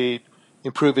Patrick Reed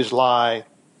improve his lie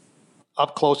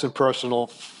up close and personal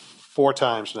 4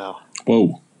 times now.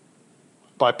 Whoa.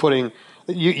 By putting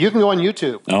you can go on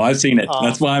YouTube. Oh, I've seen it.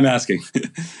 That's why I'm asking.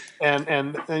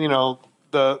 and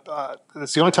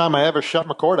it's the only time I ever shut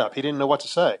McCord up. He didn't know what to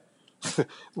say.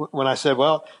 When I said,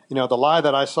 well, the lie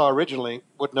that I saw originally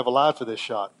wouldn't have allowed for this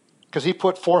shot, because he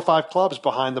put 4 or 5 clubs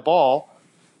behind the ball,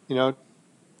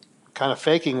 kind of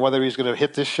faking whether he was going to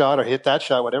hit this shot or hit that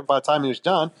shot, whatever. By the time he was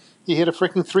done, he hit a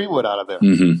freaking 3-wood out of there,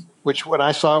 which when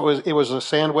I saw it was a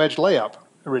sand wedge layup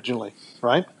originally,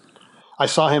 right? I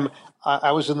saw him.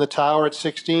 I was in the tower at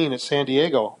 16 at San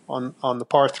Diego on the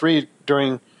par 3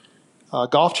 during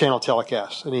Golf Channel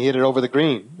telecast, and he hit it over the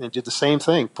green and did the same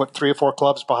thing, put 3 or 4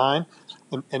 clubs behind,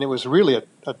 and it was really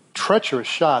a treacherous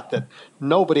shot that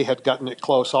nobody had gotten it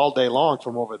close all day long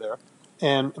from over there.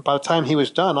 And by the time he was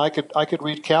done, I could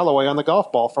read Callaway on the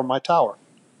golf ball from my tower.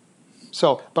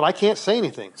 So, but I can't say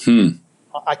anything.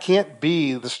 I can't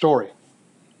be the story.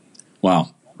 Wow.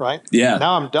 Right? Yeah.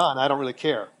 Now I'm done. I don't really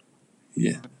care.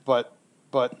 Yeah. But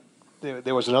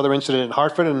there was another incident in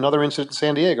Hartford and another incident in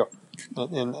San Diego,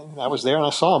 and I was there and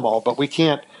I saw them all. But we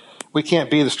can't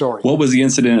be the story. What was the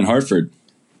incident in Hartford?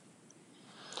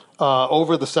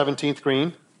 Over the 17th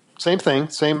green, same thing,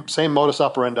 same modus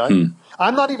operandi.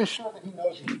 I'm not even sure that he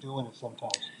knows he's doing it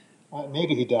sometimes.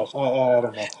 Maybe he does. I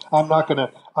don't know. I'm not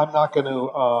gonna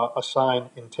assign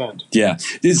intent. Yeah.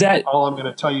 Is that all I'm going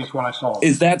to tell you is what I saw?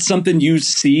 Is that something you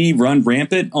see run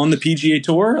rampant on the PGA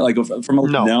Tour? Like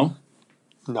no.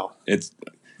 It's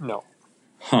no.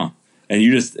 Huh. And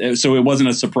you just so it wasn't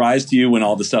a surprise to you when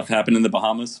all the stuff happened in the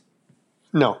Bahamas?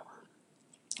 No.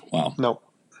 Wow. No.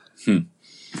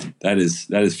 That is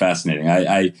fascinating.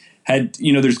 I had,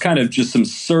 there's kind of just some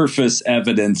surface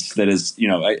evidence that is,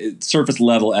 surface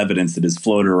level evidence that has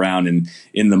floated around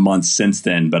in the months since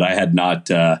then. But I had not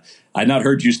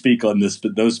heard you speak on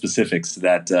those specifics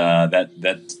that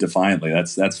defiantly.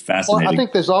 That's fascinating. Well, I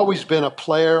think there's always been a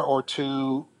player or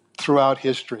two throughout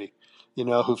history, who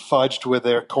fudged with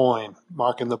their coin,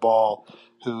 marking the ball,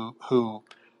 who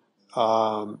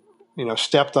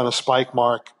stepped on a spike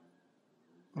mark,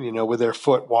 with their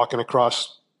foot walking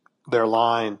across their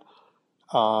line.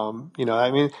 There's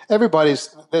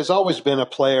always been a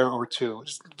player or two.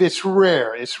 It's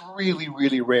rare. It's really,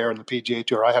 really rare in the PGA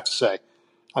Tour, I have to say.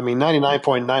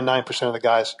 99.99% of the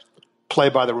guys play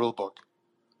by the rule book,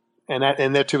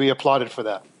 and they're to be applauded for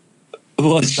that.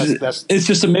 Well, it's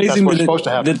just amazing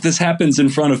that this happens in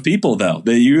front of people, though.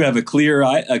 That you have a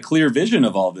clear vision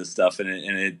of all this stuff, and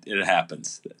it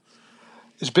happens.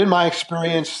 It's been my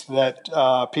experience that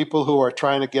people who are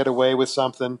trying to get away with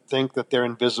something think that they're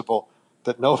invisible,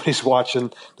 that nobody's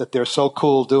watching, that they're so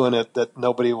cool doing it that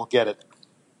nobody will get it.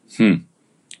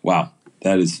 Wow.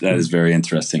 That is very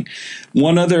interesting.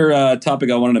 One other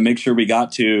topic I wanted to make sure we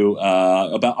got to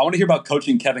I want to hear about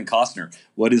coaching Kevin Costner.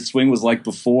 What his swing was like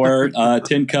before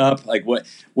Tin Cup. Like what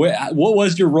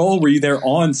was your role? Were you there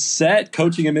on set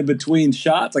coaching him in between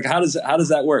shots? Like how does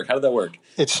that work? How did that work?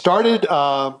 It started.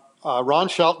 Ron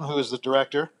Shelton, who is the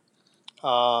director,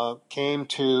 came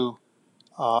to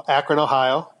Akron,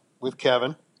 Ohio, with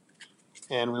Kevin,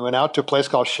 and we went out to a place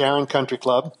called Sharon Country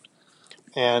Club.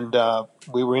 And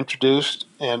we were introduced,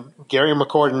 and Gary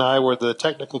McCord and I were the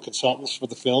technical consultants for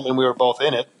the film, and we were both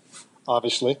in it,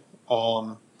 obviously.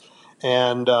 My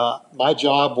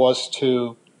job was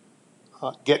to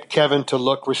get Kevin to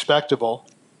look respectable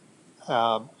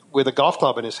with a golf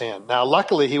club in his hand. Now,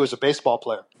 luckily, he was a baseball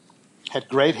player, had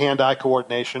great hand-eye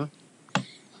coordination,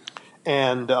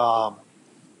 and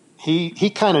he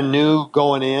kind of knew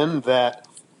going in that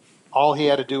all he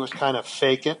had to do was kind of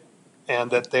fake it,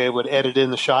 and that they would edit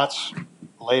in the shots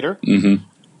later. Mm-hmm.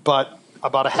 But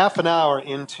about a half an hour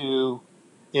into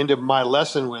my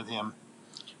lesson with him,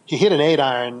 he hit an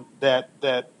 8-iron that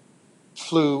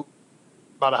flew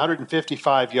about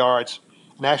 155 yards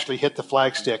and actually hit the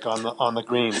flagstick on the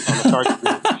green, on the target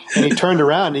green. And he turned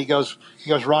around and he goes,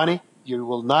 Ronnie, you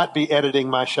will not be editing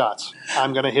my shots.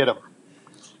 I'm going to hit them.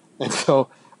 And so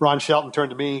Ron Shelton turned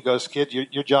to me. He goes, kid,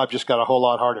 your job just got a whole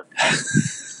lot harder.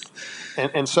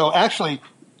 And so actually,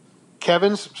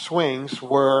 Kevin's swings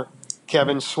were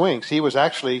Kevin's swings. He was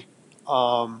actually,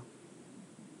 I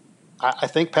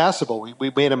think, passable.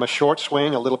 We made him a short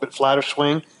swing, a little bit flatter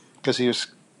swing, because he was,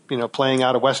 playing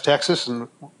out of West Texas and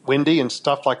windy and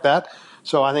stuff like that.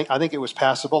 So I think it was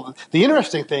passable. The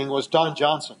interesting thing was Don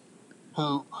Johnson,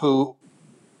 who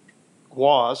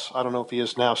was, I don't know if he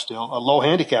is now still, a low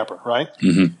handicapper, right?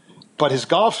 Mm-hmm. But his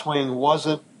golf swing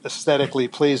wasn't aesthetically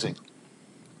pleasing.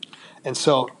 And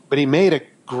so, but he made a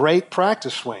great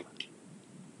practice swing.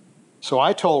 So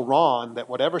I told Ron that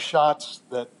whatever shots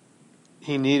that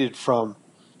he needed from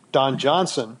Don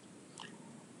Johnson,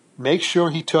 make sure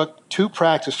he took 2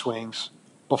 practice swings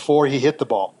before he hit the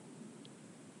ball.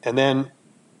 And then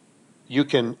you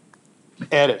can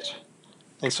edit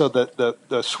And so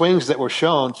the swings that were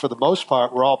shown, for the most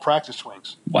part, were all practice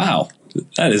swings. Wow.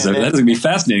 That's going to be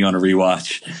fascinating on a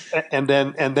rewatch. And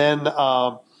then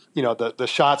the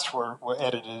shots were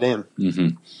edited in.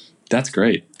 Mm-hmm. That's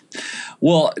great.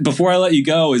 Well, before I let you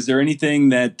go, is there anything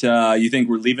that you think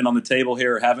we're leaving on the table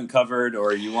here or haven't covered,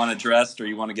 or you want addressed, or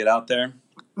you want to get out there?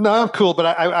 No, I'm cool, but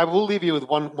I will leave you with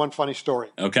one funny story.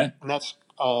 Okay. And that's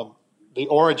the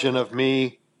origin of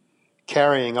me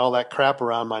carrying all that crap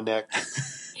around my neck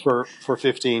for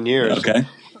 15 years. Okay.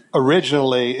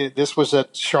 Originally, this was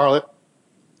at Charlotte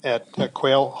at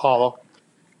Quail Hollow.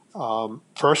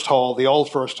 First hole, the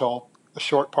old first hole, a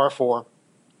short par 4.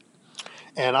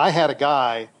 And I had a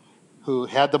guy who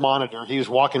had the monitor. He was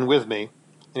walking with me.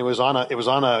 And it's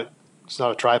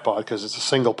not a tripod because it's a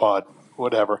single pod,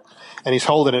 whatever. And he's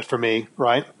holding it for me,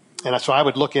 right? And so I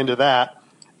would look into that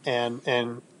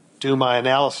and do my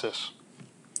analysis.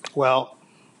 Well,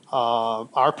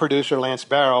 our producer, Lance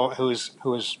Barrow, who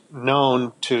is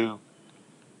known to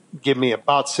give me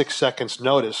about 6 seconds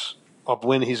notice of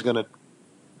when he's going to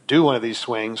do one of these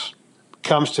swings,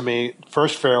 comes to me,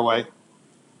 first fairway,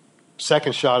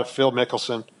 second shot of Phil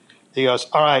Mickelson. He goes,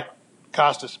 all right,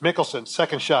 Kostis, Mickelson,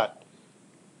 second shot.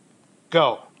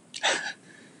 Go.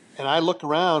 And I look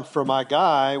around for my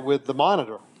guy with the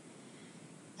monitor.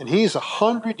 And he's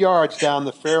 100 yards down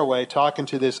the fairway talking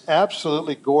to this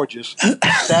absolutely gorgeous,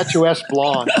 statuesque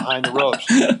blonde behind the ropes,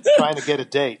 trying to get a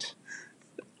date.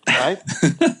 Right?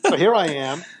 So here I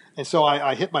am. And so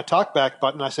I hit my talkback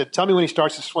button. I said, tell me when he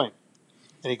starts to swing.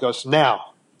 And he goes,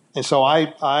 now. And so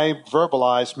I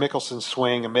verbalized Mickelson's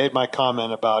swing and made my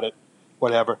comment about it,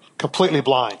 whatever, completely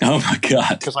blind. Oh, my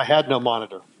God. Because I had no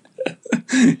monitor.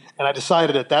 And I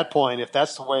decided at that point, if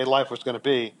that's the way life was going to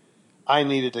be, I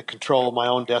needed to control my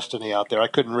own destiny out there. I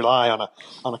couldn't rely on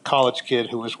a college kid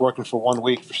who was working for 1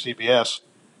 week for CBS.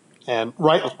 And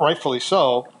rightfully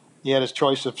so, he had his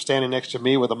choice of standing next to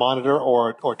me with a monitor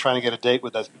or trying to get a date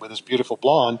with this beautiful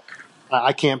blonde.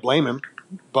 I can't blame him,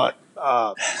 but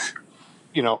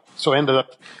so I ended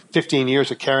up 15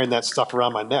 years of carrying that stuff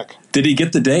around my neck. Did he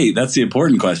get the date? That's the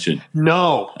important question.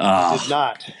 No, he did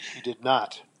not. He did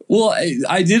not. Well,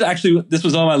 I did actually. This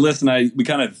was on my list, and I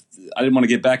didn't want to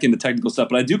get back into technical stuff,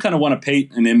 but I do kind of want to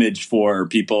paint an image for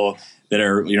people that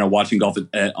are watching golf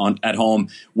at home.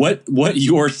 What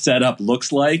your setup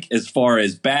looks like as far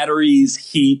as batteries,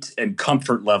 heat, and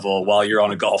comfort level while you're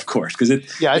on a golf course, because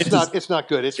it's not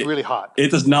good. It's really hot. It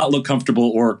does not look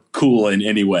comfortable or cool in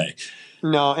any way.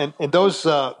 No, and those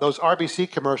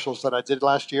RBC commercials that I did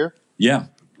last year, yeah,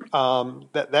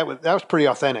 that was pretty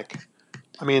authentic.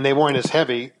 I mean, they weren't as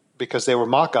heavy because they were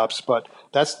mock-ups, but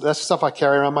that's stuff I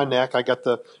carry around my neck. I got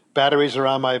the batteries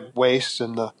around my waist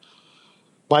and the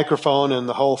microphone and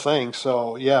the whole thing.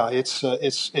 So yeah, it's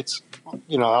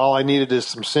all I needed is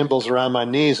some cymbals around my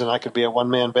knees, and I could be a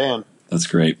one-man band. That's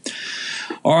great.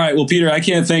 All right. Well, Peter, I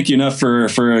can't thank you enough for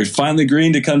finally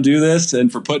agreeing to come do this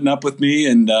and for putting up with me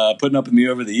and putting up with me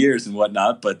over the years and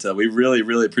whatnot. But we really,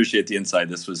 really appreciate the insight.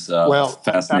 This was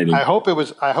fascinating. I hope it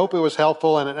was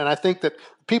helpful, and I think that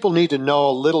people need to know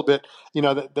a little bit.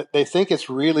 That they think it's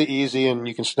really easy and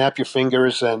you can snap your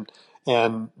fingers and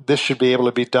this should be able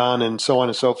to be done and so on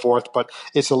and so forth. But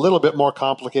it's a little bit more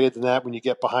complicated than that when you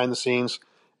get behind the scenes.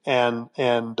 And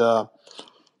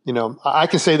I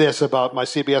can say this about my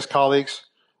CBS colleagues,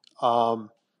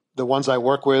 the ones I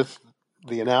work with,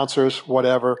 the announcers,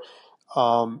 whatever,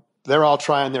 they're all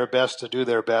trying their best to do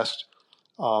their best.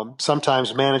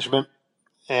 Sometimes management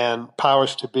and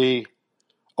powers to be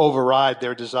override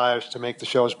their desires to make the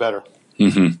shows better.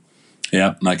 Mm-hmm.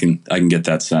 Yeah, I can get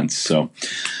that sense. So,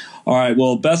 all right.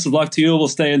 Well, best of luck to you. We'll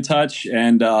stay in touch.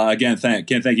 And again,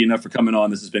 can't thank you enough for coming on.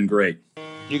 This has been great.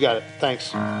 You got it.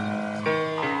 Thanks. Be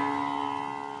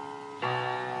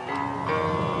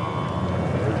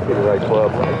the right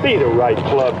club. Be the right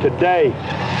club today.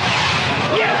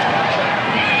 Yes!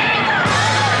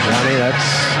 Johnny, that's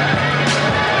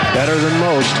better than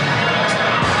most.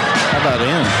 How about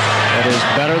in? That is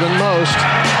better than most.